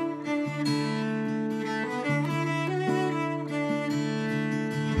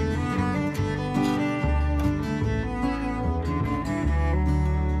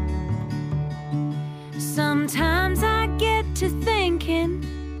 Sometimes I get to thinking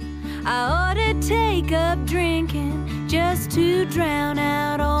I ought to take up drinking just to drown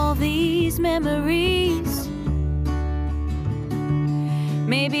out all these memories.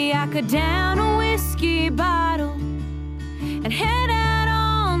 Maybe I could down a whiskey bottle and head out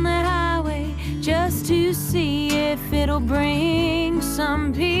on the highway just to see if it'll bring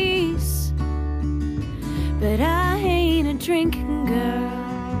some peace. But I ain't a drinking girl,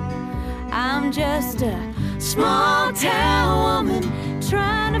 I'm just a small town woman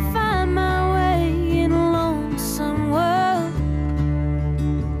trying to find my way in a lonesome world.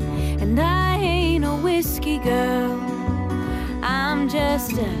 And I ain't a whiskey girl, I'm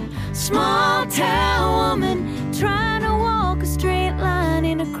just a small town woman trying to walk a straight line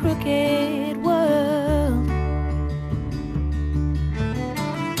in a crooked world.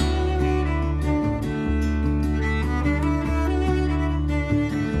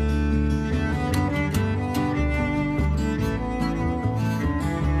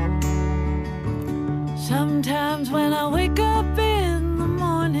 Sometimes when I wake up in the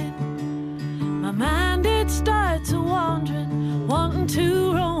morning, my mind it starts a-wandering, wanting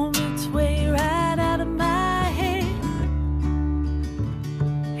to roam its way right out of my head.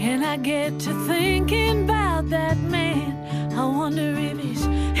 And I get to thinking about that man, I wonder if he's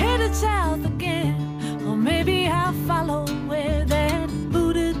headed south again, or maybe I'll follow where that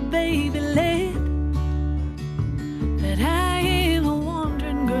booted baby led. But I ain't a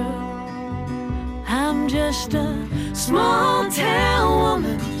wandering girl, I'm just a small town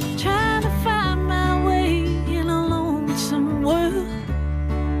woman trying to find my way in a lonesome world.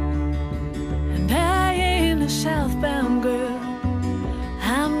 And I ain't a southbound girl,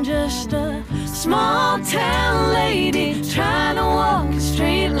 I'm just a small town lady trying to walk a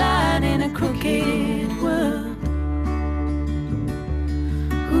straight line in a crooked world.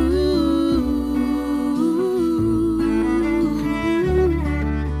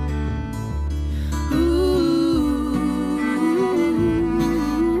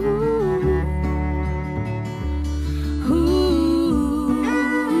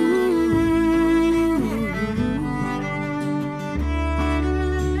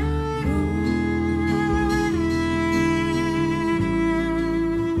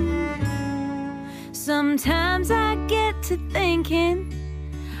 Sometimes I get to thinking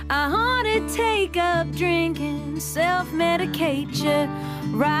I ought to take up drinking, self-medicate you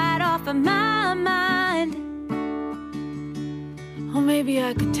right off of my mind. Or maybe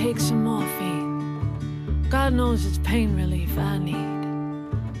I could take some morphine, God knows it's pain relief I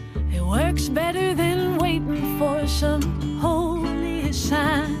need. It works better than waiting for some holy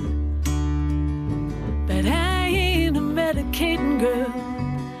sign. But I ain't a medicating girl,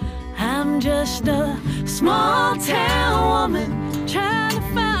 I'm just a small town woman trying to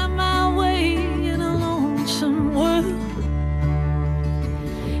find my way in a lonesome world.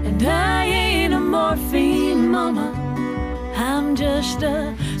 And I ain't a morphine mama, I'm just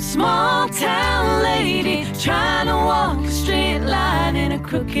a small town lady trying to walk a straight line in a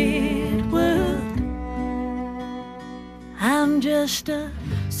crooked world. I'm just a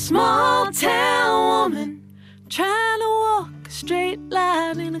small town woman trying to walk a straight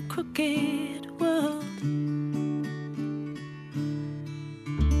line in a crooked